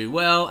do too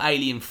well,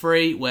 Alien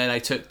 3, where they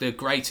took the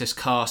greatest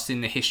cast in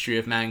the history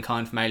of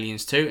mankind from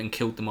Aliens 2 and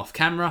killed them off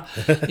camera,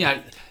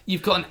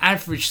 you've got an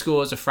average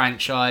score as a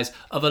franchise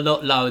of a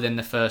lot lower than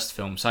the first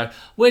film. So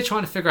we're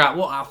trying to figure out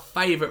what our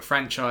favourite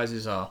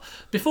franchises are.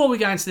 Before we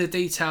go into the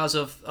details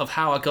of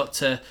how I got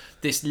to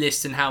this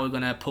list and how we're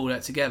going to pull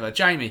that together,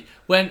 Jamie,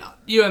 when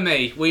you and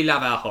me, we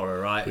love our horror,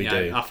 right? We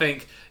do. I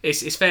think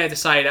it's fair to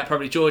say that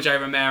probably George A.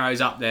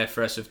 Romero's up there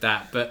for us with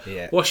that. But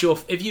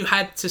if you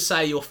had to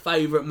say your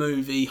favourite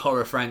movie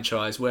horror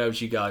franchise, where would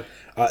you go?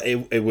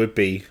 It would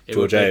be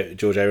George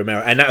A.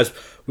 Romero, and that was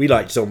we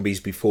liked zombies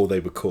before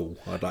they were cool.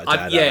 I'd like to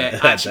add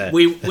that.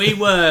 Actually, we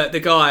were the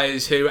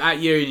guys who at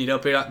uni they'll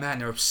be like, man,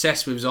 they're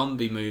obsessed with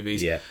zombie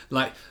movies. Yeah,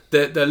 like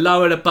the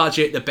lower the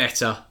budget, the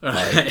better.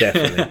 Right?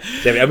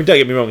 Definitely. I mean, don't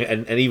get me wrong,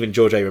 and even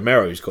George A.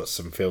 Romero's got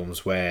some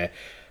films where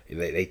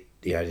they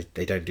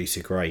don't do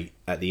so great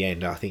at the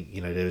end. I think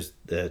there was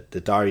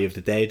the Diary of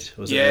the Dead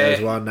there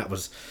was one that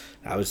was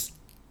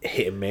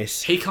hit and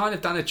miss. He kind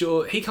of done a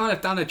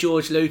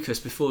George Lucas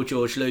before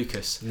George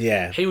Lucas.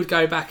 Yeah, he would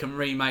go back and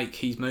remake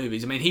his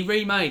movies. I mean, he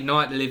remade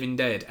Night of the Living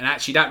Dead, and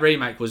actually that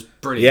remake was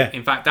brilliant. Yeah.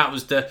 In fact,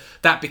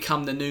 that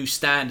become the new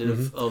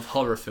standard of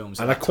horror films.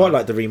 And I quite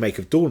like the remake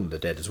of Dawn of the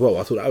Dead as well.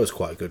 I thought that was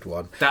quite a good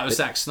one. That was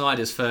Zack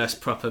Snyder's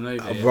first proper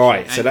movie.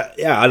 Right. So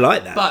I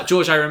like that. But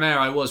George A.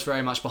 Romero was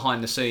very much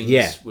behind the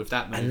scenes with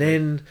that movie. And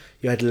then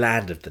you had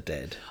Land of the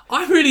Dead.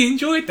 I really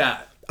enjoyed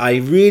that. I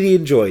really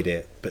enjoyed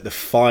it, but the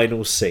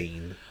final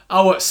scene.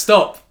 Oh, what?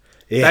 Stop.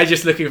 Yeah. They're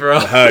just looking for a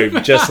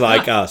home, just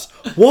like us.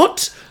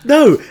 What?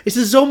 No, it's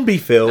a zombie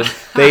film.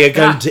 They are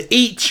going to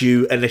eat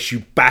you unless you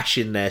bash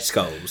in their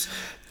skulls.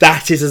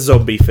 That is a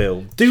zombie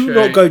film. Do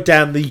not go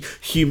down the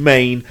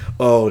humane,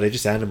 they're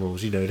just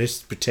animals,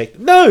 let's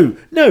protect them.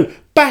 No,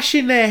 bash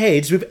in their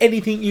heads with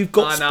anything you've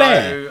got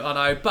spare. I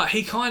know. But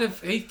he kind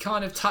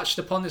of touched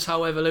upon this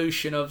whole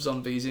evolution of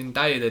zombies in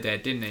Day of the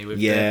Dead, didn't he?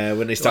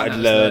 When they started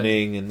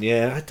learning, and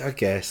I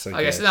guess. No,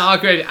 I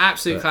agree.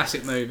 Absolute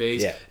classic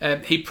movies. Yeah.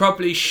 He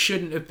probably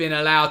shouldn't have been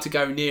allowed to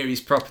go near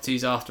his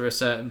properties after a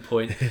certain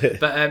point.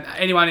 But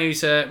anyone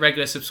who's a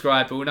regular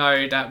subscriber will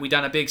know that we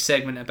done a big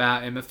segment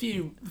about him a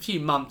few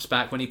months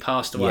back when he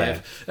passed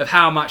away of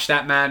how much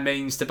that man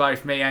means to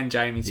both me and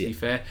Jamie, to be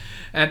fair.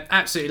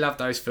 Absolutely love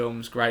those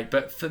films. Great.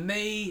 But for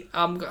me,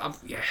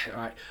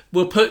 right.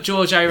 We'll put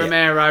George A.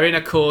 Romero in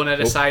a corner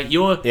to say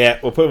we'll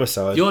put him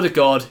aside. You're the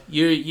god.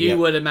 You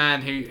were the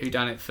man who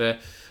done it for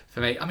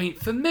me. I mean,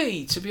 for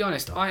me, to be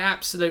honest, I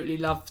absolutely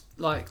loved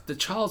like the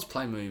Child's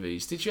Play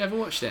movies. Did you ever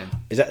watch them?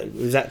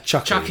 Was that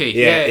Chucky? Chucky,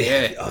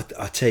 yeah.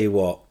 I tell you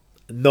what,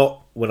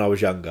 not when I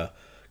was younger,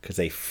 because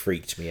they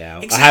freaked me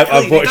out. Exactly,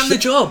 I've watched they've done the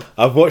job.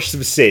 I've watched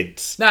them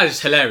since. Now it's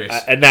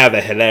hilarious. And now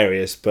they're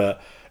hilarious,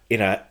 but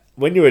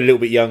when you're a little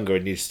bit younger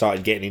and you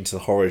started getting into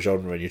the horror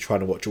genre and you're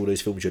trying to watch all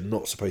those films you're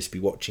not supposed to be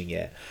watching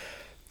yet,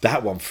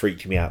 that one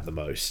freaked me out the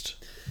most.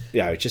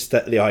 Just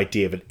the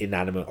idea of an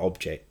inanimate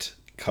object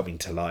coming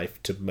to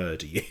life to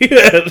murder you.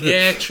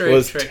 True.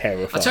 Was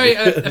terrifying. I'll tell you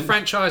a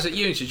franchise that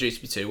you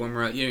introduced me to when we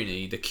were at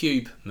uni, the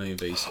Cube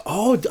movies.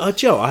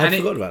 Joe, I had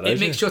forgotten about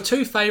those. It mixed your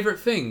two favourite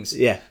things.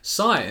 Yeah.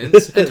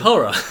 Science and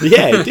horror.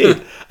 Yeah, it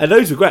did. And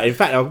those were great. In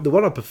fact, the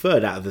one I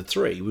preferred out of the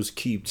three was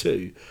Cube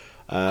 2.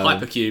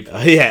 Hypercube.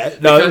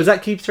 Was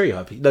that Cube 3?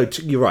 No,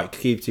 you're right.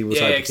 Cube 2 was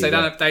Hypercube.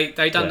 Yeah, because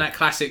they done that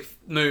classic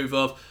move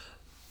of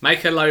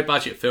make a low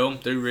budget film,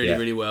 do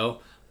really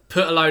well,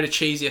 put a load of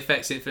cheesy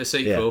effects in for the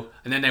sequel,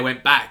 and then they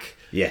went back.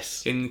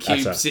 Yes. In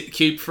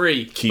Cube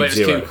 3. Cube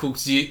Zero. It was called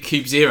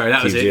Cube Zero.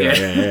 That was it.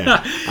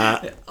 Yeah.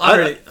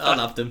 I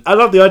loved them. I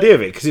love the idea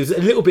of it because it was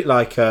a little bit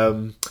like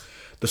the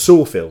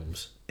Saw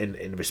films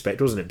in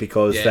respect, wasn't it?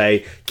 Because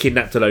they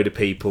kidnapped a load of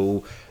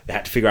people. They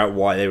had to figure out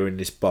why they were in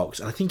this box.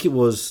 And I think it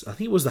was the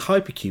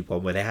Hypercube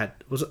one where they had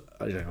I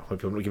don't know. I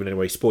hope I'm not giving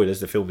away spoilers.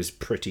 The film is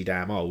pretty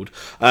damn old.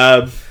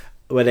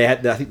 Where they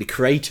had, I think the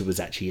creator was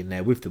actually in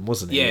there with them,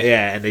 wasn't he?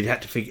 Yeah, and they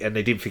had to figure, and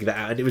they didn't figure that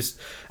out. And it was,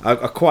 I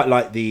quite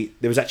like there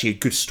was actually a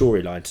good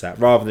storyline to that,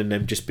 rather than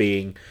them just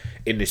being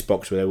in this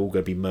box where they're all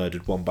going to be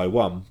murdered one by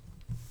one.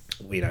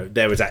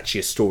 There was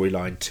actually a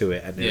storyline to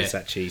it, and there was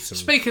actually some.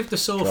 Speak of the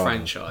Saw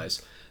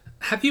franchise.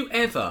 Have you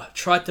ever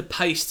tried to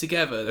paste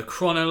together the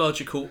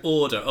chronological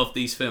order of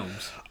these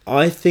films?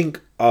 I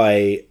think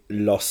I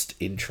lost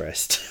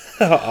interest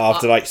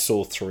after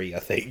Saw 3, I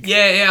think.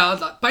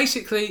 Yeah.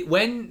 Basically,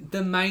 when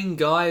the main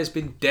guy has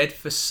been dead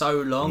for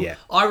so long,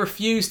 I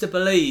refuse to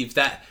believe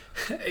that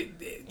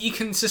you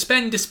can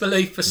suspend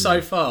disbelief for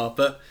so far,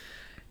 but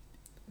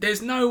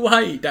there's no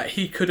way that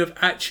he could have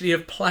actually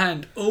have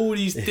planned all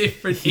these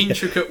different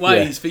intricate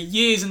ways for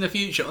years in the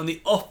future on the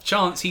off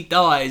chance he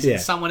dies and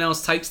someone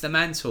else takes the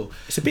mantle.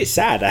 It's a bit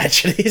sad,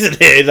 actually, isn't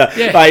it?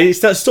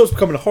 It stops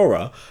becoming a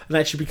horror and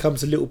actually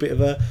becomes a little bit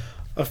of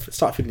I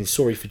start feeling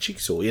sorry for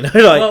Jigsaw, you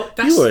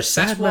were a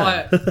sad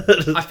man.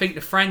 That's why I think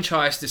the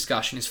franchise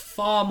discussion is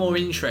far more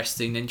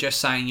interesting than just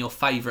saying your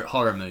favourite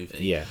horror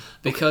movie. Yeah.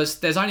 Because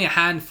there's only a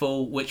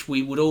handful which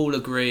we would all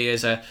agree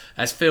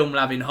as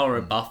film-loving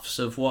horror buffs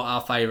of what our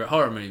favourite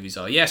horror movies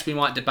are. Yes, we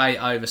might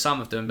debate over some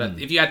of them, but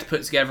if you had to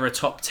put together a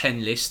top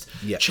 10 list,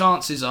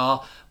 chances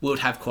are we'd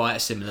have quite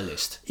a similar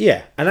list.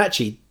 Yeah, and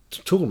actually,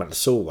 talking about the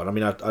Saw one, I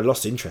mean, I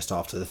lost interest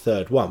after the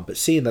third one, but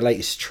seeing the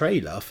latest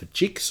trailer for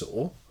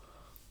Jigsaw,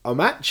 I'm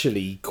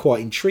actually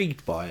quite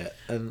intrigued by it.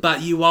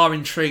 But you are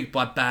intrigued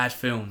by bad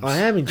films. I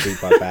am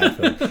intrigued by bad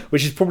films,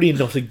 which is probably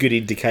not a good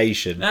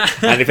indication.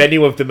 And if any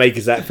of the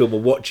makers of that film are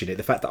watching it,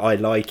 the fact that I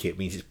like it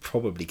means it's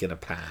probably going to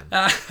pan.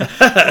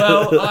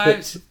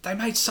 They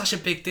made such a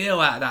big deal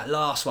out of that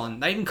last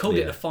one. They even called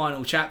it the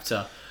final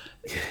chapter.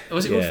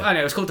 Was it called? I know,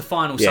 it was called the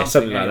final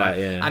something like that.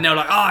 Yeah. And they were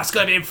like, "Oh, it's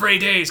going to be in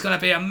 3D. It's going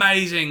to be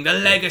amazing. The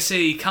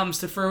legacy comes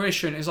to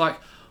fruition." It's like,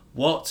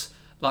 what?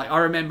 I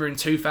remember in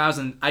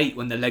 2008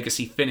 when the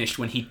legacy finished,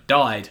 when he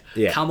died.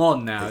 Yeah. Come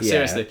on now,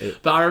 seriously.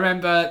 But I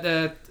remember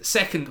the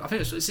second. I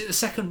think is it the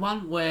second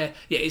one where?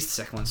 Yeah, it's the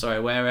second one. Sorry,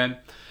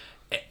 where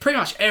pretty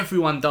much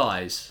everyone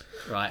dies,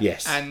 right?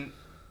 Yes. And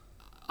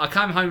I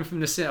came home from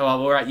the cinema. Well,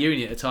 we were at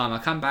uni at the time. I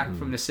come back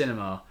from the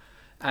cinema,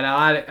 and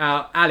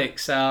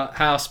Alex, our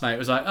housemate,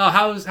 was like, "Oh,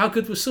 how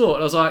good was Saw?"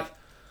 And I was like,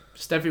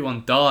 just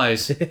everyone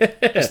dies.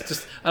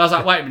 And I was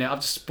like, wait a minute,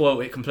 I've just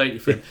spoiled it completely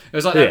for him. It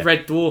was like that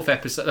Red Dwarf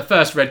episode, the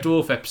first Red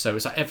Dwarf episode. It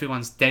was like,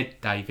 everyone's dead,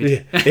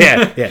 David.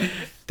 Yeah.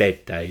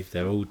 Dead, Dave.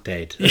 They're all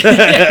dead. In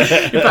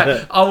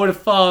fact, I would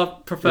have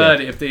far preferred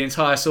it if the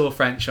entire Saw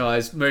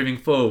franchise moving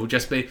forward would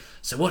just be,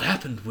 so what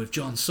happened with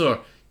John Saw?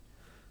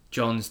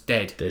 John's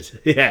dead.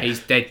 Yeah. He's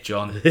dead,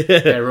 John.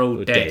 They're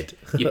all dead.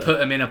 dead. You put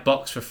them in a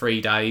box for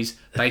 3 days,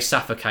 they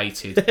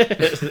suffocated.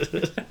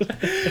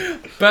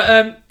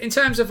 But in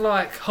terms of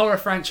like horror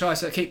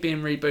franchises that keep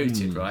being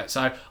rebooted, right?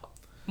 So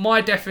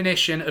my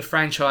definition of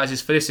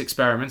franchises for this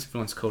experiment, if you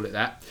want to call it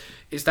that,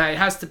 is that it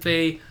has to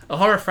be a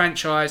horror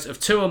franchise of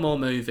 2 or more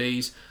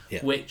movies,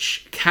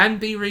 which can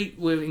be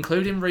we're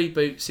including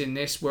reboots in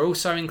this. We're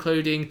also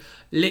including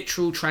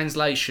literal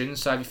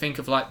translations. So if you think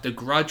of like the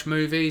Grudge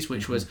movies,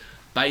 which was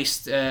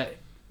based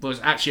was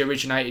actually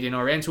originated in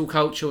Oriental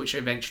culture, which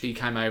eventually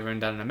came over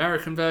and done an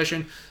American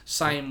version.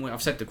 Same with,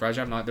 I've said the Grudge,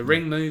 haven't I? The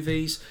Ring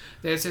movies.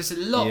 There's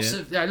lots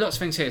of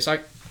things here. So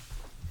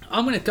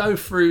I'm going to go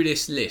through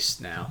this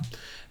list now,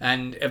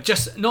 and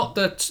just not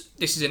that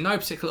this is in no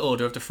particular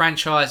order of the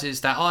franchises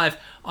that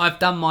I've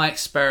done my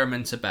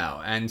experiment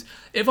about. And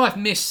if I've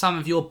missed some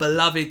of your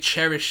beloved,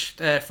 cherished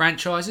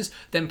franchises,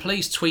 then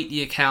please tweet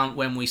the account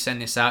when we send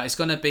this out. It's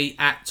going to be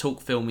at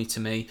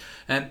TalkFilmy2Me,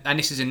 and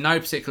this is in no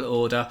particular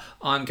order.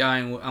 I'm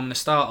going to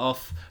start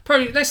off.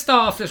 Let's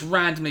start off just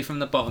randomly from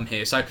the bottom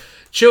here. So,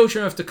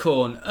 Children of the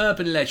Corn,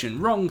 Urban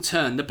Legend, Wrong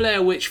Turn, the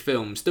Blair Witch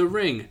films, The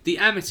Ring, the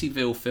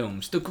Amityville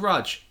films, The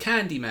Grudge,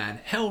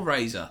 Candyman,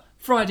 Hellraiser,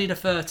 Friday the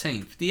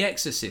 13th, The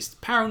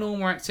Exorcist,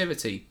 Paranormal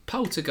Activity,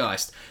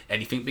 Poltergeist,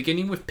 anything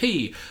beginning with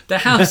P, The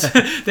House,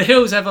 The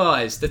Hills Have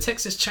Eyes, The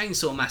Texas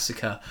Chainsaw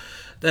Massacre,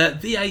 The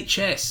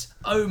VHS,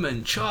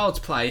 Omen, Child's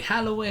Play,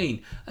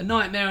 Halloween, A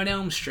Nightmare on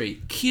Elm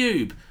Street,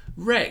 Cube,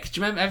 Wreck.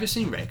 Do you remember? Have you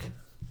seen Wreck?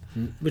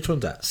 Which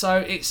one's that? So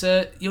it's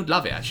you'd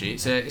love it actually.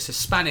 It's a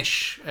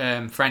Spanish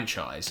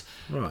franchise,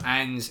 right?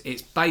 And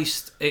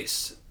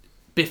it's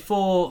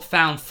before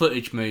found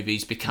footage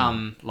movies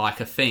become like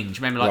a thing. Do you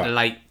remember like the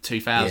late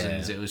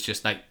 2000s? Yeah. It was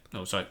just like,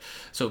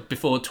 so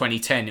before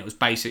 2010, it was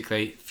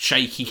basically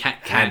shaky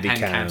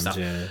cam stuff.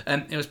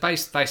 Yeah. It was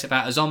based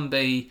about a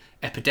zombie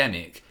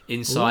epidemic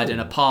inside an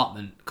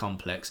apartment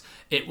complex.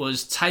 It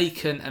was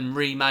taken and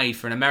remade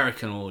for an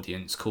American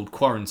audience called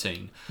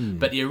Quarantine,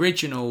 but the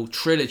original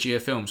trilogy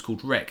of films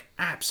called Wreck,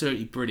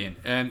 absolutely brilliant.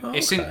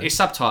 It's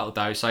subtitled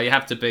though, so you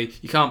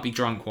can't be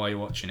drunk while you're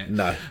watching it.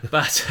 No.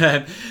 But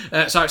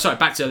sorry,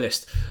 back to the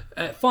list.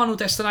 Final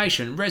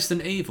Destination,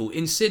 Resident Evil,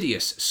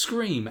 Insidious,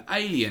 Scream,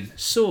 Alien,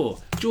 Saw,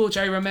 George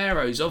A.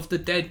 Romero's Of the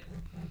Dead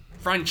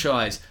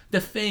franchise,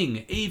 The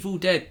Thing, Evil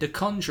Dead, The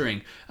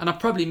Conjuring, and I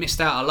probably missed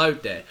out a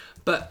load there.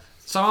 But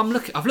so I've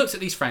looked at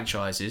these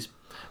franchises.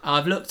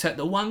 I've looked at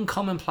the one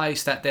common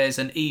place that there's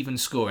an even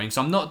scoring.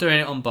 So I'm not doing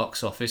it on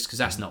box office because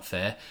that's not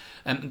fair.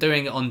 I'm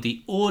doing it on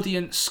the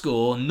audience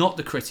score, not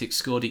the critic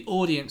score, the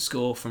audience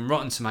score from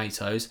Rotten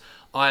Tomatoes.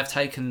 I have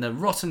taken the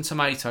Rotten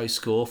Tomatoes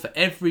score for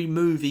every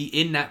movie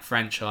in that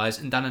franchise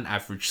and done an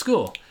average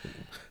score.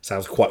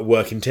 Sounds quite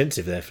work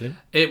intensive there, Flynn.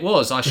 It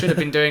was. I should have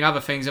been doing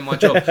other things in my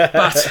job.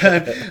 But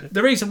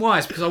the reason why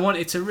is because I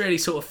wanted to really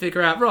sort of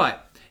figure out, right,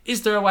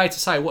 is there a way to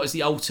say what is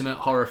the ultimate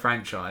horror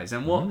franchise?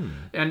 And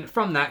and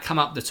from that come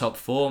up the top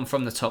 4, and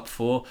from the top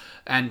 4,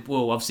 and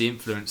we'll obviously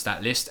influence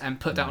that list and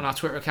put that on our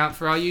Twitter account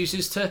for our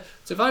users to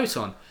vote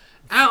on.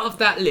 Out of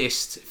that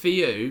list, for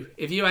you,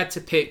 if you had to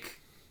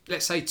pick,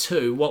 let's say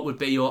 2, what would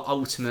be your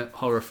ultimate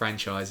horror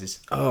franchises?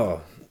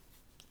 Oh,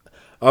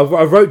 I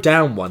wrote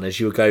down one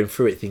as you were going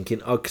through it,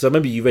 thinking, because I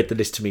remember you read the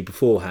list to me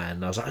beforehand,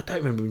 and I was like, I don't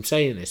remember him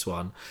saying this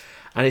one.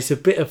 And it's a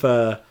bit of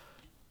a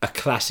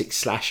classic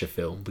slasher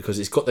film because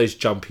it's got those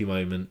jumpy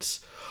moments.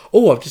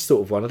 Oh, I've just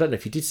thought of one. I don't know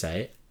if you did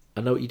say it. I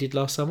Know What You Did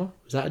Last Summer.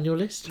 Was that on your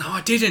list? No, I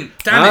didn't.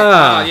 Damn it.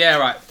 Oh, yeah,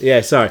 right. Yeah,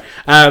 sorry.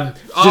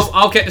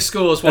 I'll get the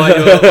scores while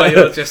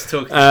you're just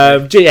talking.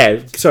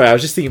 Yeah, sorry. I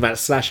was just thinking about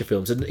slasher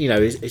films, and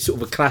it's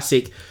sort of a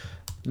classic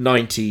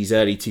 90s,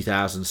 early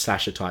 2000s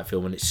slasher type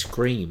film, and it's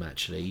Scream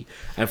actually.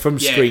 And from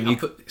Scream, you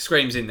put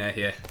Scream's in there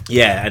here.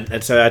 Yeah,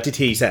 and so I did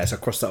hear you say that, so I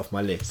crossed that off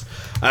my list.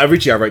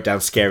 Originally, I wrote down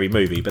Scary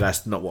Movie, but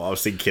that's not what I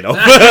was thinking of.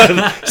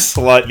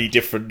 Slightly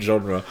different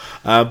genre.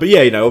 But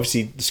yeah,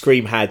 obviously,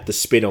 Scream had the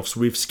spin-offs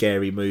with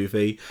Scary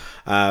Movie.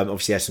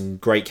 Obviously, has some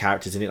great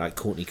characters in it, like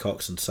Courtney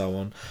Cox and so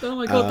on. Oh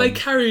my god, they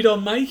carried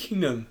on making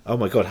them. Oh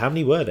my god, how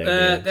many were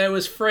there? There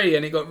was 3,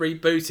 and it got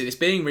rebooted. It's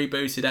being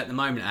rebooted at the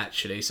moment,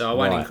 actually. So I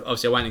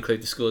won't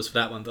include the scores for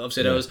that one. But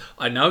obviously, there was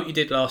I Know What You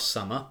Did Last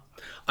Summer.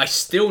 I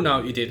Still Know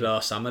What You Did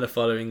Last Summer the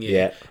following year.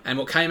 Yeah. And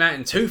what came out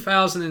in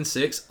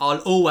 2006, I'll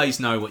Always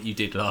Know What You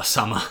Did Last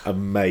Summer.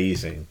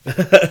 Amazing.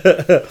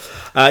 It's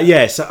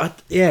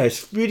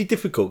really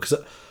difficult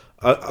because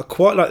I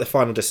quite like the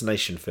Final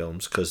Destination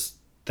films because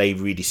they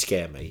really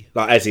scare me.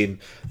 Like, as in,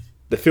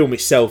 the film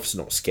itself's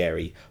not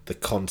scary, the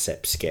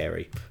concept's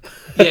scary.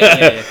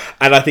 Yeah.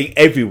 And I think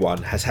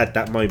everyone has had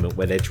that moment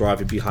where they're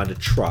driving behind a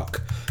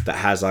truck that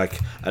has like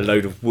a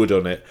load of wood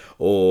on it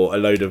or a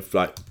load of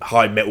like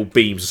high metal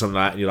beams or something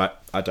like that, and you're like,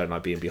 I don't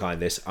like being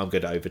behind this, I'm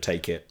going to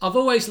overtake it. I've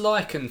always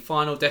likened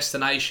Final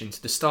Destination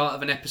to the start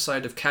of an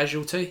episode of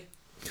Casualty.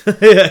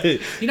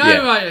 Like,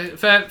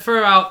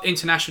 for our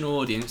international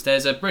audience,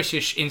 there's a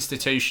British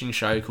institution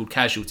show called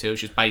Casualty,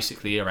 which is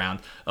basically around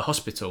a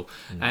hospital,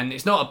 and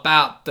it's not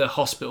about the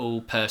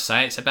hospital per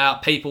se, it's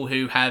about people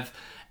who have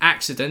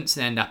accidents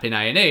and end up in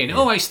A&E. And it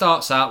always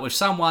starts out with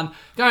someone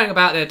going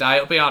about their day.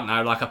 It'll be, I don't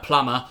know, like a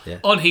plumber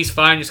on his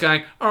phone just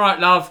going, all right,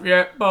 love,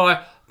 yeah,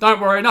 bye. Don't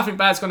worry, nothing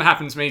bad's going to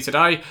happen to me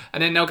today.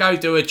 And then they'll go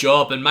do a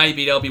job, and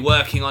maybe they'll be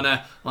working on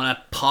a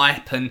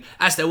pipe. And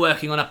as they're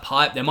working on a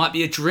pipe, there might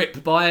be a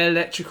drip by an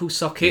electrical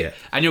socket,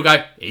 and you'll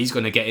go, he's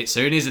going to get it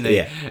soon, isn't he?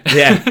 Yeah.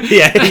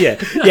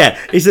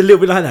 It's a little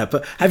bit like that.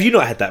 But have you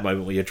not had that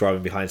moment where you're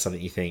driving behind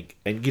something you think,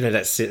 and you know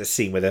that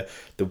scene where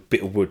the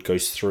bit of wood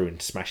goes through and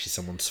smashes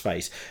someone's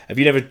face? Have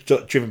you never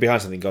driven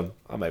behind something and gone,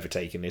 I'm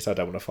overtaking this, I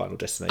don't want a Final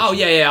Destination? Oh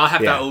yeah, I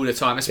have that all the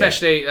time.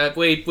 Especially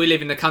we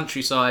live in the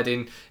countryside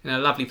in a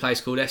lovely place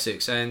called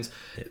Essex, and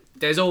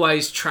there's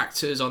always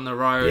tractors on the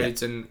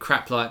roads and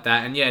crap like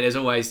that, and there's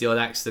always the odd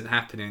accident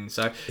happening.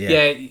 So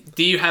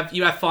do you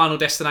have Final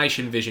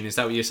Destination vision? Is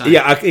that what you're saying?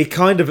 Yeah, it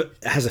kind of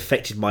has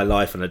affected my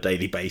life on a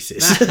daily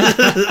basis.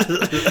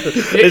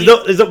 There's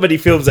not many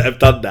films that have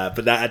done that,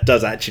 but that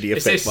does actually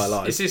affect my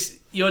life.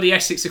 You're the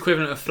Essex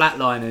equivalent of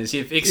Flatliners.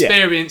 You've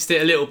experienced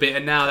it a little bit,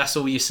 and now that's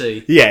all you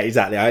see. Yeah,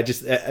 exactly. I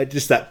just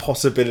that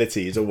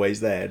possibility is always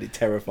there, and it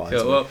terrifies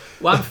me. Well,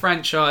 one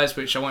franchise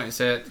which I wanted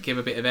to give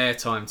a bit of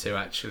airtime to,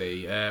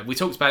 actually, we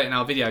talked about it in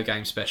our video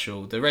game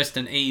special, the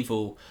Resident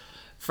Evil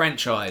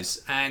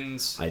franchise, and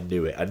I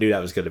knew it. I knew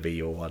that was going to be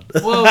your one.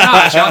 Well, no,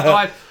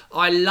 actually,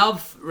 I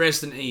love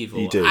Resident Evil.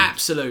 You do?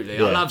 Absolutely.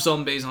 Yeah. I love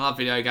zombies, I love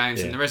video games,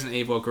 and the Resident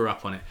Evil, I grew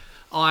up on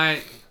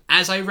it.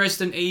 As a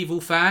Resident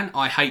Evil fan,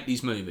 I hate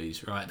these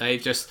movies, right?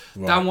 They've just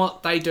done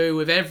what they do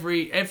with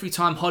every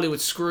time Hollywood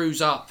screws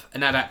up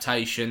an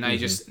adaptation. They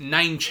just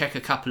name check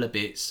a couple of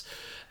bits,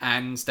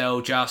 and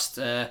they'll just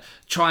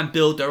try and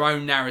build their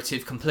own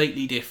narrative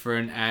completely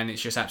different, and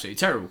it's just absolutely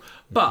terrible.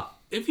 But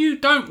if you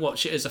don't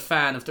watch it as a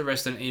fan of the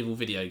Resident Evil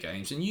video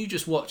games, and you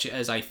just watch it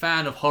as a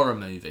fan of horror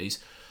movies,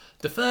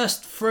 the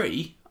first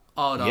three,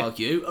 I'd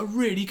argue, are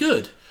really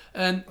good.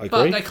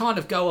 But they kind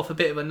of go off a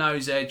bit of a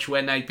nose edge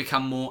when they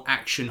become more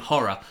action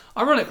horror.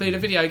 Ironically, the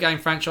video game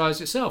franchise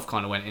itself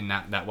kind of went in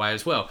that way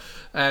as well.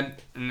 And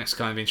that's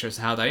kind of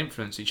interesting how they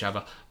influence each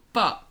other.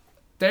 But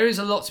there is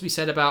a lot to be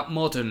said about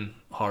modern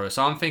horror.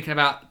 So I'm thinking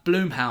about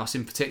Blumhouse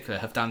in particular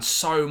have done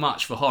so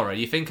much for horror.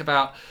 You think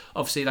about,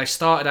 obviously, they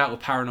started out with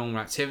Paranormal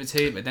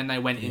Activity, but then they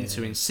went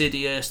into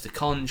Insidious, The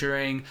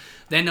Conjuring.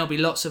 Then there'll be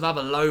lots of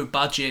other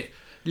low-budget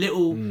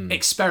little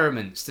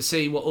experiments to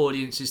see what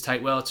audiences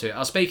take well to it. I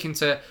was speaking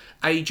to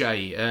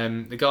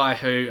AJ, the guy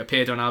who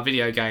appeared on our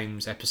video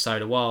games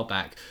episode a while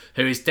back,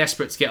 who is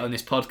desperate to get on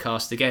this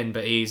podcast again,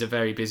 but he's a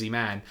very busy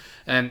man.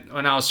 And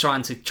when I was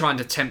trying to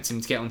tempt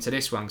him to get onto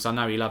this one, because I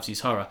know he loves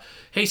his horror,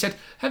 he said,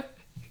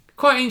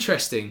 quite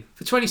interesting,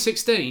 for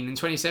 2016 and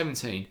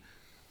 2017,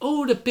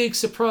 all the big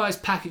surprise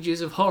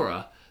packages of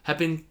horror have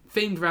been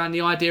themed around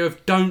the idea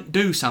of don't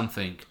do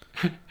something,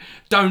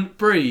 don't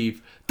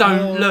breathe,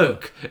 don't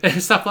look,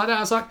 and stuff like that. I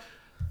was like,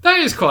 that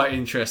is quite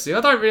interesting. I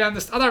don't really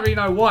understand. I don't really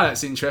know why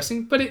that's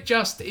interesting, but it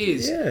just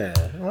is. Yeah,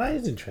 well, that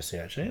is interesting,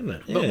 actually, isn't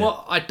it? Yeah. But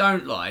what I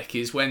don't like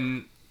is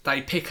when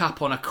they pick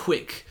up on a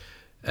quick,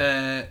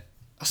 I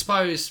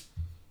suppose.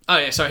 Oh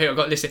yeah, so here I've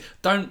got listed.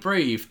 Don't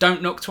breathe,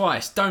 don't knock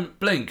twice, don't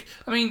blink.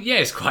 I mean, yeah,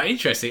 it's quite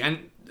interesting,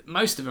 and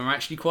most of them are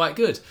actually quite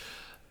good.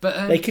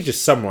 But they could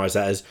just summarise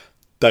that as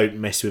don't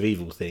mess with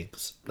evil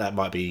things. That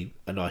might be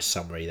a nice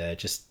summary there.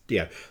 Just,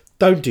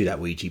 don't do that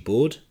Ouija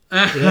board.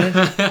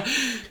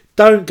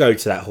 Don't go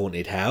to that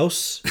haunted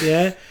house.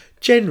 Yeah,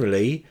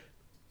 generally,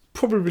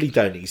 probably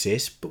don't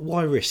exist, but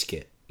why risk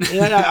it?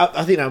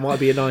 I think that might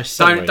be a nice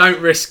summary.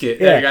 Don't risk it.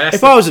 There you go.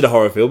 If I was in a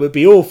horror film, it'd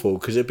be awful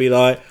because it'd be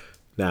like,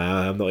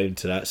 nah, I'm not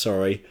into that.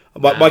 Sorry,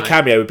 my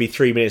cameo would be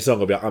 3 minutes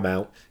long. I'd be like, I'm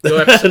out.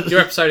 Your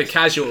episode of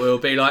Casual will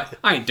be like,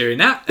 I ain't doing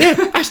that. Yeah,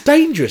 that's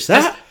dangerous.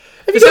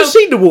 Have you not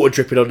seen the water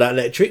dripping on that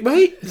electric,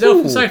 mate? Is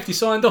health and safety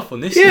signed off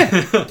on this?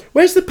 Yeah.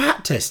 Where's the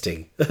PAT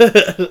testing?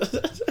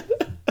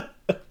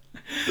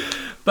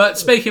 But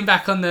speaking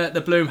back on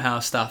the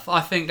Blumhouse stuff, I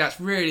think that's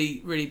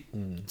really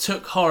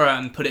took horror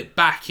and put it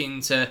back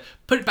into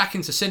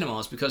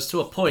cinemas, because to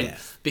a point,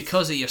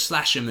 because of your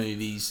slasher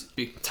movies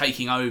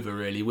taking over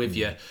really with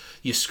your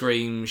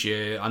Screams,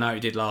 I know it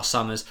did last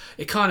summers,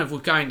 it kind of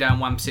was going down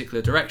one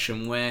particular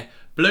direction where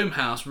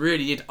Blumhouse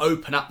really did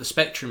open up the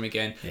spectrum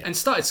again and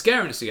started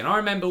scaring us again. I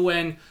remember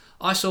when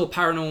I saw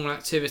Paranormal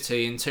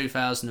Activity in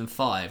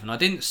 2005, and I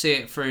didn't see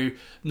it through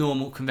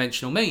normal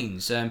conventional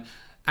means.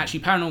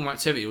 Actually, Paranormal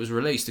Activity was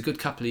released a good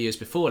couple of years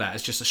before that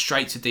as just a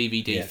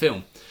straight-to-DVD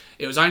film.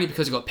 It was only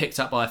because it got picked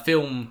up by a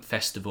film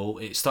festival,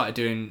 it started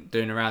doing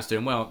the rounds,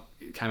 doing well,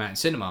 it came out in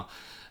cinema.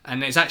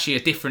 And there's actually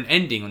a different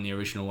ending on the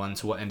original one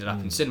to what ended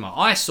up in cinema.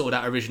 I saw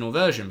that original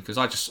version because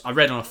I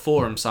read on a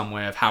forum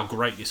somewhere of how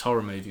great this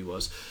horror movie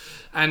was.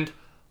 And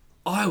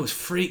I was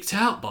freaked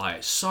out by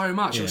it so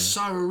much. It was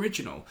so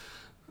original.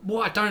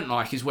 What I don't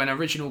like is when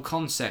original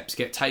concepts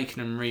get taken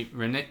and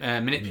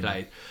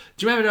manipulated.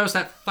 Do you remember there was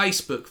that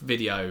Facebook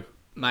video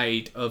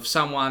made of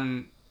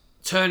someone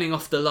turning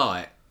off the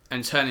light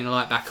and turning the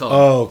light back on?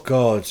 Oh,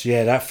 God,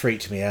 yeah, that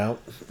freaked me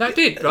out. That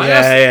did, right?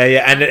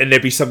 Yeah. And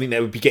there'd be something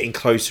that would be getting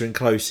closer and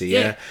closer,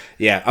 yeah.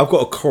 I've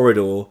got a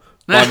corridor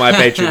by my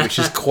bedroom, which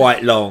is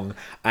quite long,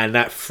 and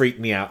that freaked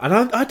me out. And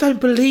I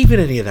don't believe in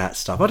any of that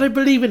stuff. I don't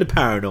believe in the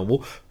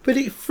paranormal, but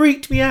it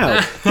freaked me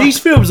out. These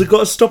films have got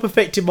to stop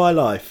affecting my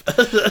life.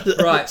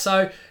 Right,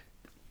 so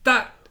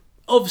that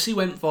obviously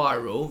went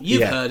viral.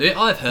 You've heard it,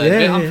 I've heard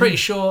it. I'm pretty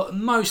sure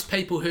most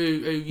people who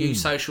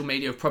use social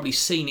media have probably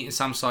seen it in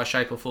some size,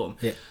 shape or form.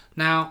 Yeah.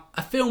 Now,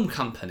 a film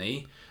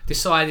company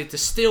decided to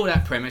steal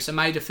that premise and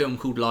made a film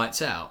called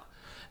Lights Out.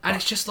 And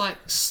it's just like,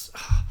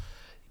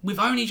 we've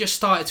only just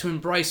started to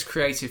embrace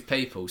creative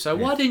people. So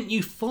why didn't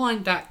you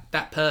find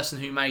that person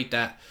who made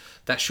that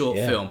short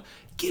film?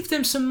 Give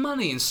them some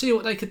money and see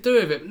what they could do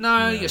with it.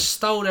 No, you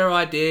stole their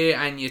idea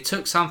and you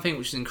took something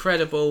which is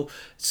incredible,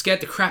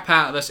 scared the crap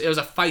out of us. It was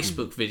a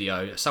Facebook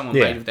video that someone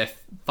made with their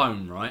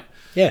phone, right?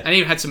 Yeah. And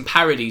even had some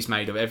parodies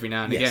made of it every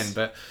now and again.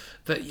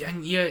 But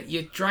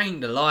you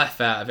drained the life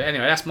out of it.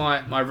 Anyway, that's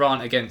my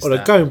rant against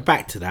that. Going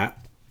back to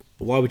that,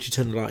 why would you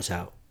turn the lights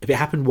out? If it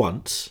happened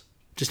once,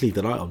 just leave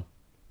the light on.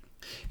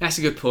 That's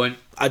a good point.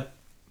 And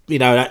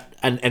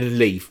then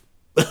leave.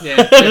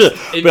 Yeah,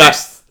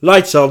 invest.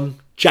 Lights on,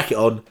 jacket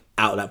on,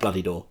 out of that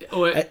bloody door.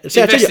 Or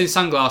invest in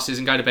sunglasses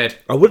and go to bed.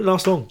 I wouldn't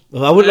last long.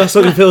 I wouldn't last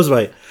long in films,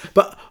 mate.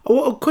 But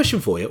a question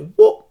for you.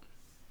 What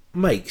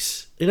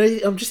makes...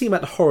 I'm just thinking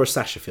about the horror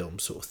slasher film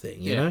sort of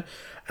thing, you know?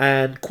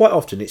 And quite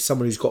often it's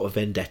someone who's got a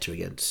vendetta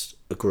against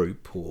a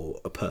group or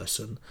a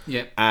person.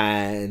 Yeah.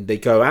 And they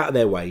go out of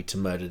their way to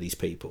murder these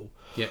people.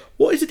 Yeah.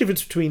 What is the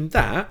difference between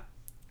that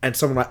and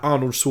someone like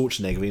Arnold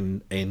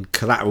Schwarzenegger in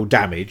Collateral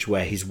Damage,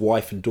 where his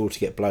wife and daughter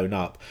get blown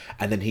up,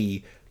 and then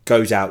he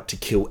goes out to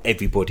kill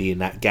everybody in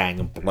that gang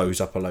and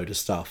blows up a load of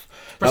stuff?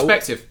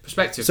 Perspective.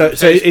 So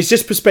it's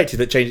just perspective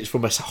that changes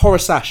from a horror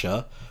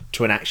slasher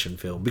to an action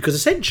film, because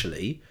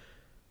essentially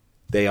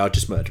they are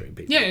just murdering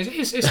people. Yeah,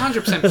 it's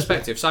 100%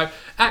 perspective. So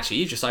actually,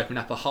 you just opened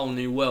up a whole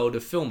new world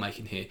of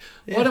filmmaking here.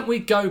 Yeah. Why don't we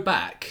go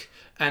back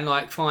and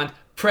find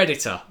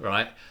Predator,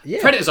 right?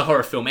 Yeah. Predator's a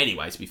horror film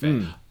anyway, to be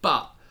fair.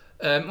 But,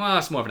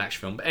 that's more of an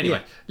action film. But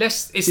anyway,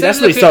 that's when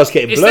it starts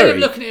getting blurry. Instead of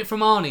looking at it from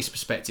Arnie's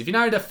perspective,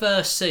 the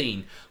first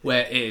scene,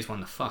 where it is one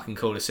of the fucking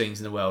coolest scenes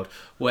in the world,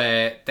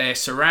 where they're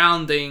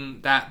surrounding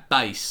that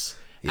base,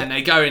 and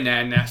they go in there,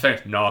 and that's very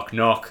knock,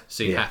 knock,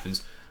 scene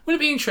happens. Wouldn't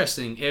it be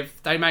interesting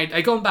if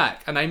they gone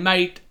back and they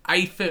made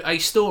a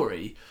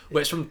story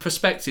where it's from the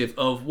perspective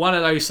of one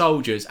of those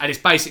soldiers, and it's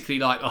basically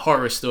like a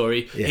horror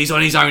story. Yeah. He's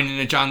on his own in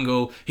the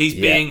jungle. He's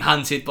being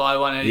hunted by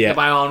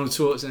by Arnold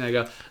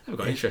Schwarzenegger. That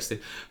got interesting.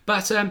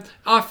 But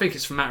I think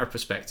it's from a matter of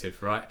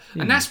perspective, right?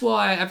 And that's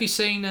why. Have you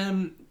seen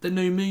the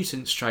New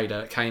Mutants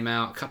trailer that came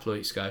out a couple of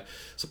weeks ago?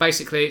 So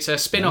basically, it's a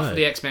spin-off of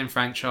the X-Men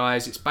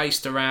franchise. It's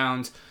based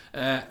around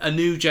a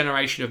new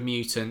generation of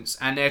mutants,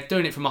 and they're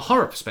doing it from a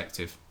horror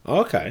perspective.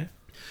 Okay.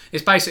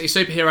 It's basically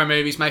superhero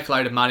movies, make a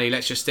load of money,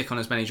 let's just stick on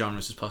as many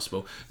genres as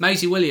possible.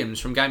 Maisie Williams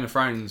from Game of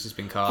Thrones has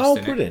been cast in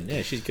it. Oh, brilliant.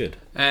 Yeah, she's good.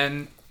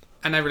 And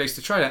they released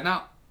the trailer.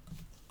 Now,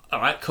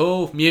 alright,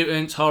 cool,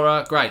 mutants,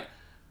 horror, great.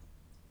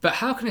 But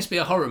how can this be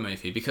a horror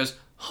movie? Because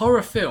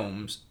horror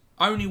films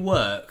only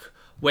work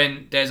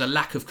when there's a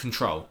lack of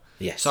control.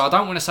 Yes. So I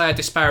don't want to say a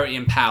disparity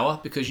in power,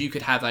 because you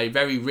could have a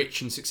very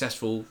rich and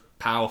successful,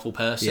 powerful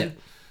person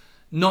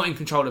not in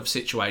control of a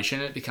situation,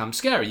 and it becomes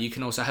scary. You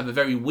can also have a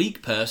very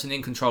weak person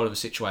in control of a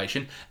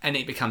situation, and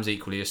it becomes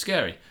equally as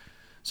scary.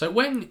 So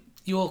when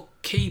your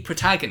key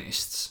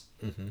protagonists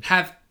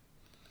have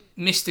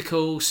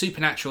mystical,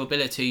 supernatural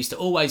abilities to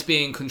always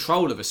be in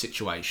control of a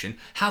situation,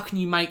 how can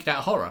you make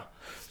that horror?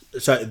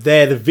 So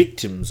they're the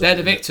victims. They're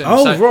the victims.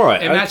 Oh, so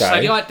right.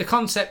 Imagine, so the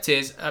concept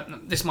is,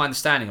 this is my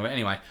understanding of it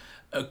anyway,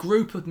 a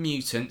group of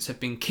mutants have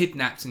been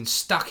kidnapped and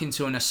stuck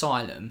into an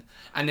asylum,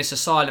 and this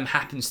asylum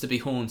happens to be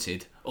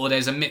haunted, or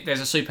there's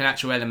a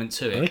supernatural element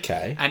to it.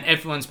 Okay. And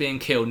everyone's being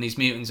killed, and these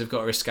mutants have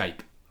got to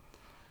escape.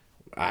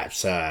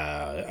 That's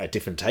a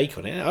different take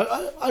on it.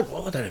 I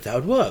don't know if that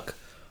would work.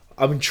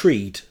 I'm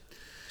intrigued,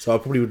 so I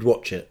probably would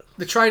watch it.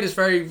 The trailer's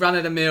very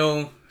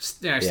run-of-the-mill,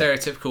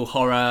 stereotypical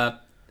horror,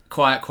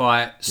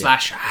 quiet,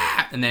 slash,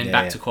 and then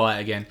back to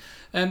quiet again.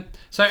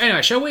 So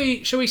anyway, shall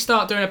we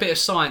start doing a bit of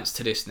science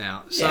to this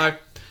now? So,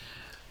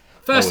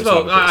 first of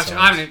all,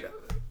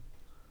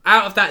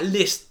 out of that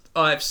list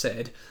I've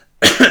said,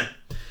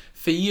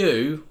 for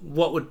you,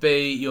 what would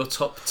be your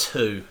top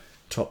two?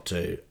 Top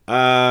two.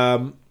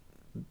 I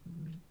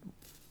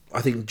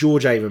think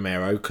George A.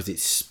 Romero, because it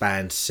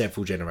spans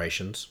several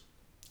generations.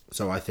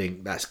 So I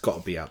think that's got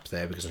to be up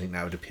there, because I think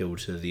that would appeal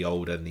to the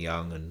old and the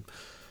young. And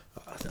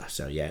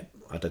so yeah,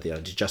 I don't think I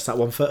need to justify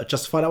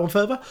that one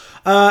further.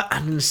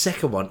 And the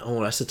second one,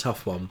 that's a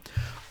tough one.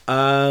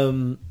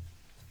 I'm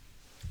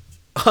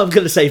going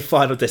to say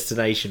Final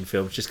Destination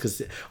films, just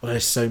because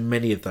there's so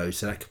many of those,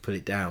 so I could put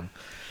it down.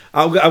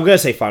 I'm going to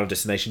say Final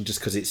Destination just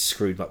because it's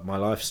screwed up my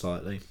life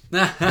slightly.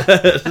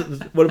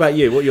 What about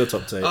you? What are your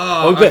top two?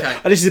 Okay.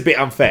 And this is a bit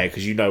unfair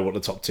because you know what the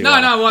top two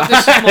are. No,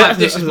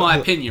 this is my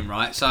opinion,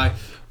 right? So,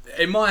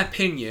 in my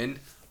opinion,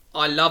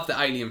 I love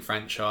the Alien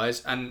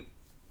franchise, and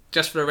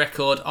just for the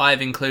record,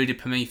 I've included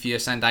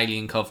Prometheus and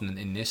Alien Covenant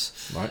in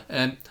this.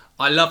 Right.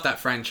 I love that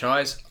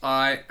franchise.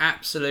 I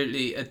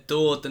absolutely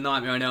adored the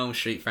Nightmare on Elm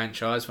Street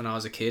franchise when I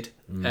was a kid.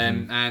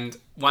 And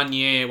one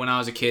year when I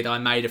was a kid, I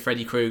made a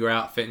Freddy Krueger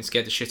outfit and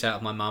scared the shit out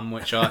of my mum,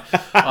 which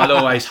I'll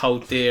always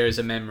hold dear as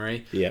a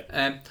memory.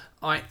 Yeah.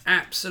 I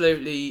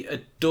absolutely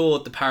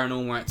adored the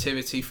Paranormal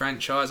Activity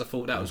franchise. I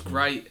thought that was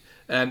great.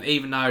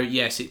 Even though,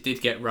 yes, it did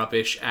get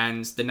rubbish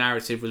and the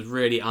narrative was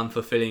really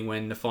unfulfilling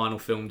when the final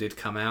film did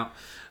come out.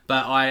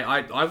 But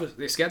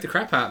it scared the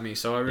crap out of me,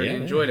 so I really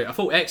enjoyed it. I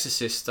thought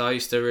Exorcist, I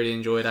used to really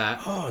enjoy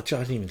that. Oh, I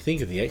didn't even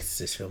think of the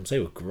Exorcist films. They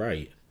were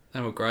great. They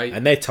were great.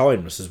 And they're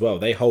timeless as well.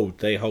 They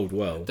hold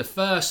well. The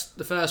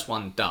first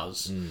one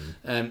does.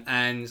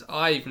 And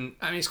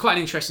it's quite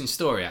an interesting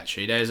story,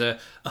 actually. There's a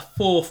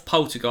fourth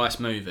Poltergeist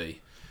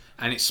movie,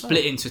 and it's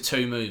split into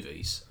two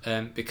movies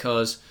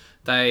because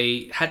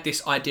they had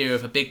this idea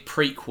of a big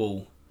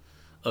prequel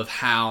of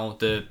how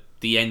the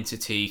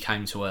entity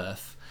came to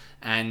Earth.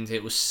 And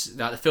it was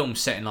like the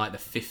film's set in like the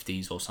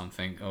 50s or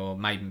something, or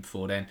maybe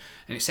before then,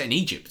 and it's set in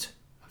Egypt,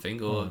 I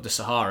think, or the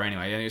Sahara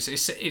anyway. And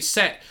it's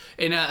set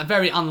in a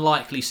very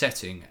unlikely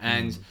setting.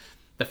 And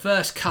the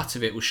first cut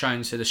of it was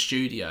shown to the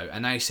studio,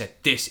 and they said,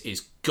 "This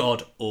is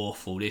god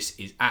awful. This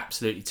is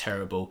absolutely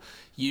terrible.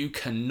 You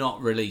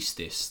cannot release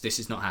this. This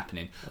is not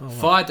happening."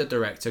 Fired the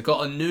director,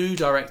 got a new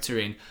director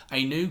in,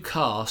 a new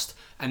cast,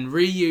 and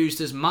reused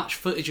as much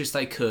footage as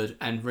they could,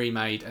 and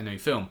remade a new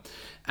film.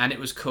 And it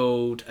was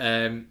called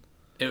The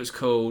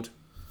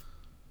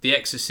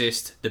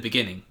Exorcist: The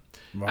Beginning,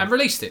 and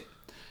released it.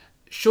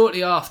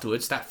 Shortly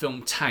afterwards, that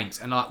film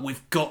tanked, and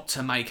we've got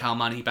to make our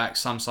money back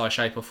some size,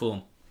 shape or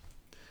form.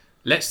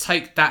 Let's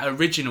take that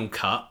original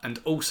cut and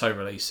also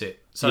release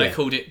it. So they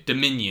called it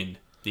Dominion: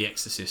 The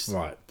Exorcist.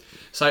 Right.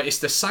 So it's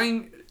the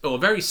same or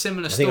very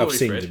similar story. I think I've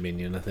seen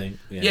Dominion, I think.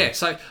 Yeah,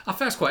 so I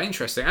found it's quite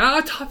interesting. And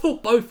I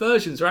thought both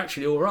versions are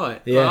actually all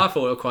right. Yeah. I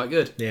thought they were quite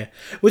good. Yeah.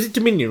 Was it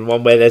Dominion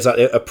one where there's like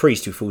a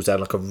priest who falls down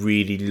like a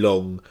really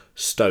long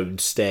stone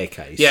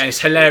staircase? Yeah, it's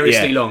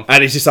hilariously long.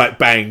 And it's just like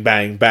bang,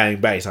 bang, bang,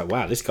 bang. It's like,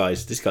 wow, this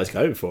guy's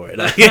going for it.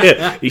 Like,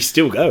 he's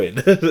still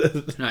going.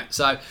 Right,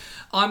 so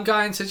I'm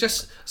going to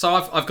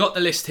I've got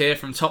the list here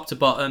from top to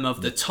bottom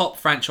of the top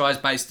franchise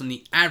based on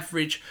the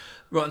average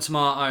Rotten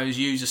Tomatoes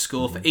user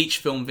score for each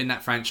film within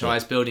that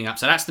franchise, building up.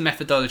 So that's the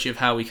methodology of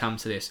how we come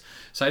to this.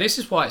 So this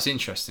is why it's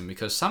interesting,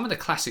 because some of the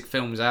classic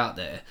films out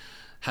there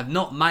have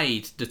not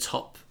made the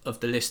top of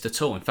the list at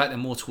all. In fact, they're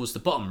more towards the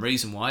bottom,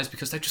 reason-wise,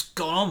 because they've just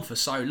gone on for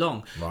so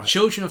long. Right.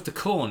 Children of the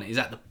Corn is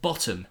at the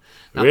bottom.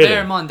 Now,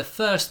 bear in mind, the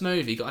first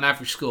movie got an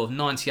average score of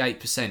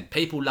 98%.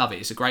 People love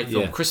it. It's a great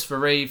film. Christopher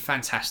Reeve,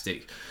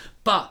 fantastic.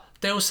 But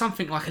there was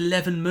something like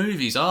 11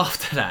 movies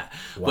after that,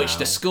 which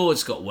the score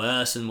just got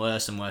worse and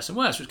worse and worse and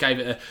worse, which gave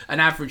it an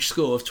average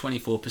score of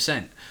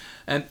 24%.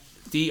 And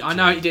I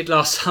Know What You Did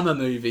Last Summer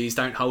movies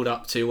don't hold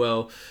up too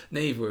well,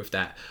 neither of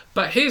that.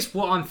 But here's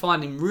what I'm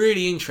finding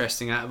really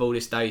interesting out of all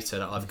this data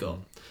that I've got,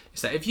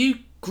 is that if you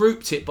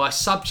grouped it by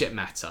subject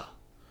matter,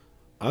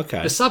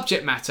 the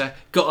subject matter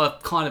got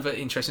a kind of an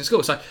interesting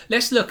score. So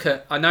let's look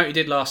at I Know What You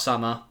Did Last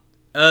Summer,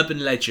 Urban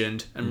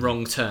Legend, and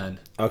Wrong Turn.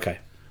 Okay.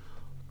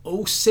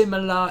 All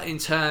similar in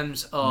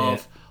terms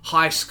of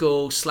high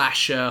school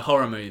slasher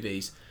horror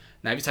movies.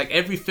 Now, if you take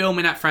every film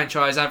in that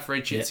franchise,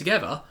 average it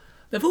together,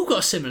 they've all got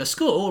a similar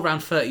score, all around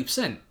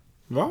 30%.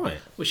 Right.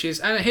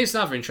 And here's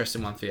another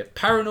interesting one for you.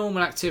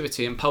 Paranormal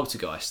Activity and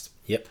Poltergeist.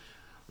 Yep.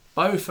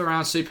 Both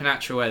around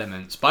supernatural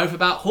elements, both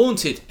about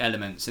haunted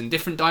elements and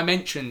different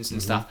dimensions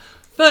and stuff.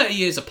 30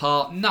 years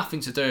apart,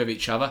 nothing to do with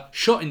each other,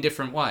 shot in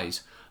different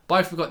ways.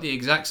 Both have got the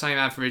exact same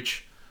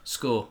average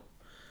score.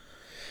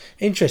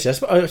 Interesting.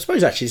 I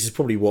suppose actually this is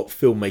probably what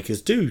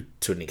filmmakers do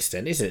to an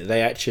extent, isn't it?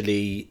 They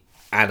actually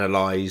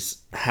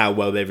analyse how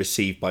well they're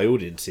received by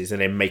audiences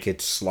and then make a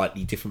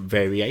slightly different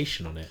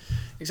variation on it.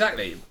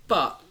 Exactly.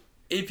 But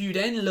if you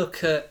then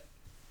look at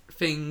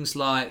things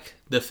like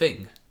The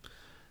Thing,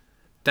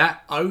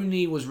 that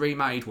only was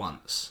remade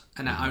once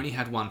and that only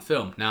had one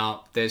film.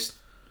 Now, there's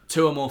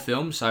 2 or more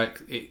films, so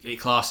it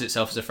classes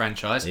itself as a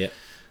franchise. Yeah.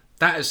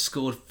 That has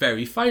scored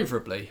very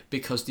favourably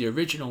because the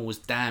original was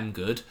damn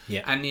good.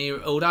 Yeah. And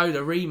although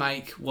the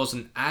remake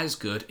wasn't as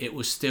good, it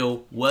was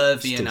still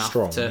worthy enough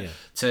to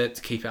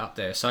keep it up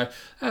there. So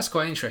that's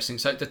quite interesting.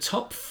 So the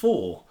top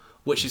 4,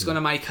 which is going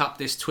to make up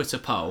this Twitter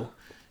poll,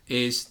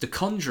 is The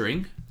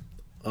Conjuring.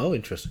 Oh,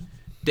 interesting.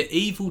 The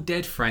Evil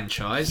Dead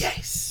franchise.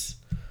 Yes.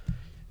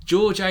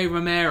 George A.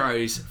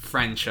 Romero's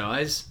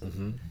franchise.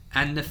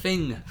 And The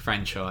Thing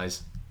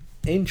franchise.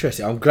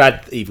 Interesting. I'm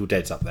glad Evil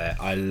Dead's up there.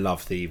 I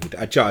love the Evil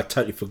Dead. I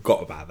totally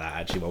forgot about that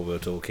actually while we were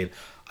talking.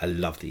 I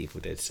love the Evil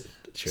Dead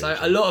trilogy. So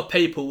a lot of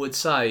people would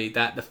say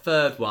that the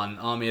third one,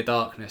 Army of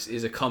Darkness,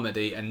 is a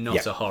comedy and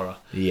not a horror.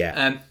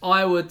 Yeah.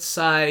 I would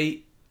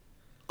say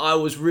I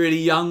was really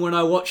young when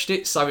I watched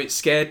it, so it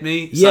scared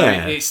me.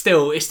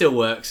 So it still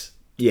works.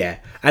 Yeah.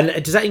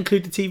 And does that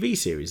include the TV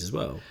series as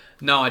well?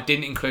 No, I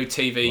didn't include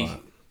TV. Right.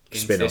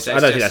 Spin-off. I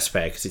don't think that's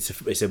fair because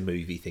it's a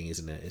movie thing,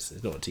 isn't it?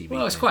 It's not a TV thing.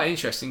 Well, it's quite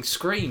interesting.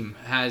 Scream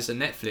has a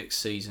Netflix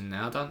season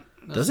now,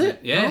 does it?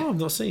 Yeah. Oh, I've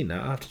not seen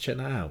that. I'll have to check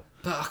that out.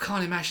 But I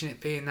can't imagine it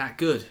being that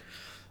good.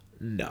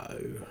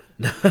 No.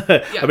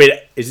 I mean,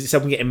 is it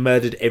someone getting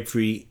murdered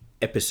every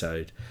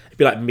episode? It'd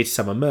be like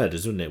Midsummer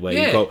Murders, wouldn't it? Where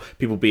you've got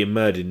people being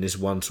murdered in this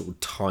one sort of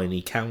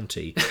tiny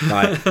county.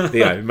 Like,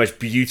 the most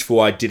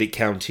beautiful, idyllic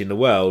county in the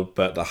world,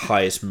 but the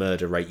highest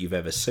murder rate you've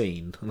ever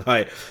seen.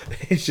 Like,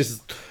 it's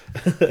just...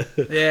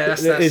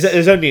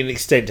 There's only an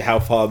extent to how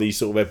far these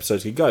sort of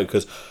episodes can go,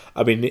 because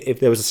I mean,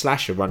 if there was a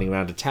slasher running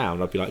around a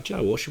town, I'd be like, do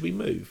you know what, should we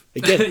move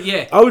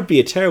again? I would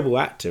be a terrible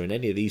actor in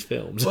any of these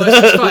films. Well,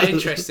 it's just quite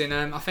interesting.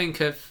 I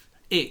think of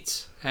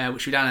It,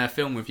 which we done a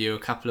film review a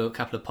couple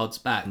of pods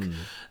back,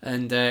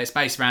 and it's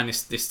based around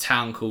this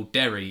town called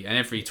Derry, and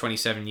every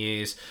 27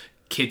 years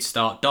kids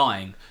start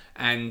dying.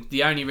 And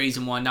the only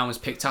reason why no one's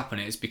picked up on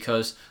it is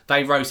because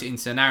they wrote it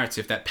into the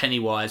narrative that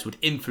Pennywise would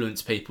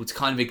influence people to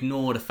kind of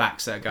ignore the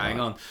facts that are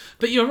going on.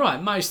 But you're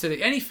right, most of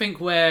anything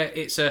where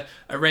it's a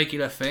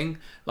regular thing,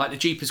 like the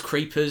Jeepers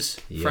Creepers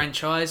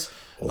franchise.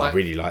 I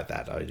really like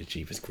that, though, the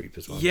Jeepers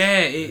Creepers one.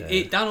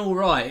 It done all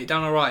right.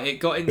 It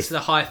got into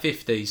the high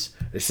 50s.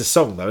 It's a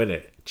song, though, isn't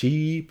it?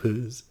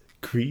 Jeepers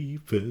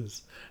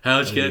Creepers.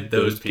 How'd you get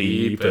those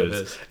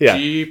peepers? Yeah.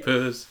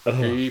 Jeepers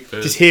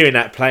Creepers. Just hearing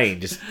that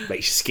playing just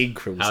makes your skin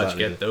crawl. How'd you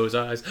get those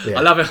eyes? Yeah.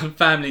 I love it on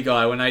Family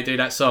Guy when they do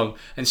that song,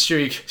 and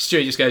Stewie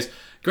just goes,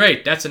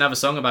 "Great, that's another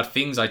song about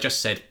things I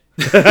just said."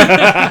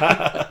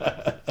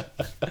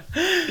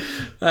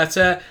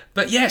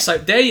 But yeah, so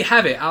there you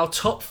have it, our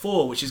top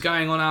 4, which is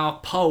going on our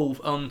poll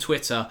on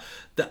Twitter.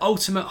 The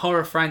ultimate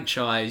horror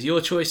franchise. Your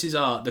choices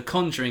are The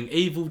Conjuring,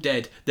 Evil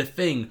Dead, The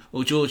Thing,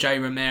 or George A.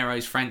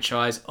 Romero's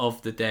franchise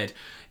of the Dead.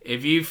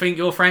 If you think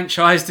your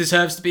franchise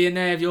deserves to be in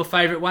there, your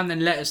favourite one, then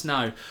let us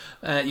know.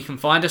 You can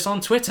find us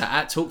on Twitter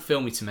at Talk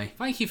Film Me To Me.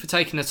 Thank you for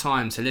taking the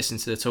time to listen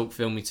to the Talk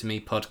Film Me To Me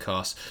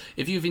podcast.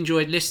 If you've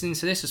enjoyed listening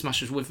to this as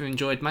much as we've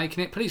enjoyed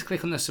making it, please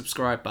click on the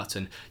subscribe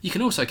button. You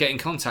can also get in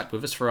contact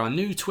with us for our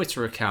new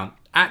Twitter account,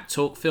 at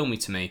Talk Film Me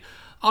To Me.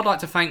 I'd like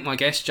to thank my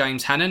guest,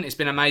 James Hannon. It's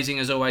been amazing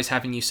as always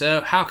having you, sir.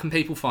 How can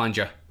people find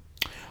you?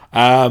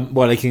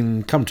 Well, they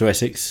can come to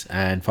Essex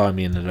and find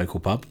me in the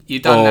local pub.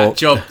 You've done that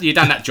job. You've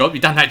done that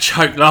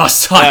joke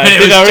last time. And it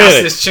was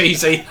just as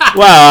cheesy.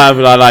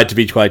 Well, I like to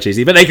be quite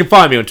cheesy. But they can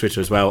find me on Twitter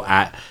as well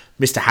at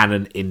Mr.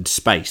 Hannon in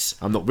space.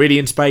 I'm not really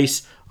in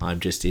space. I'm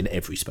just in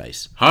every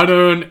space.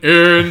 Hannon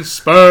in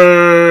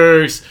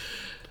space.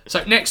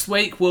 So next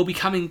week we'll be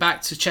coming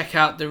back to check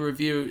out the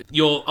review,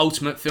 your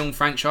ultimate film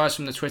franchise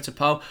from the Twitter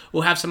poll.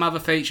 We'll have some other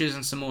features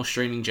and some more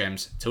streaming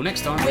gems. Till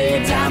next time.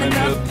 Way down in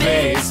the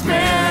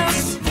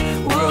basement,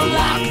 we'll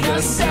lock the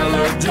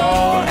cellar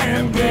door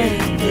and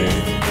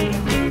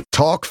baby.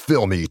 Talk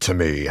Filmy to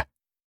Me.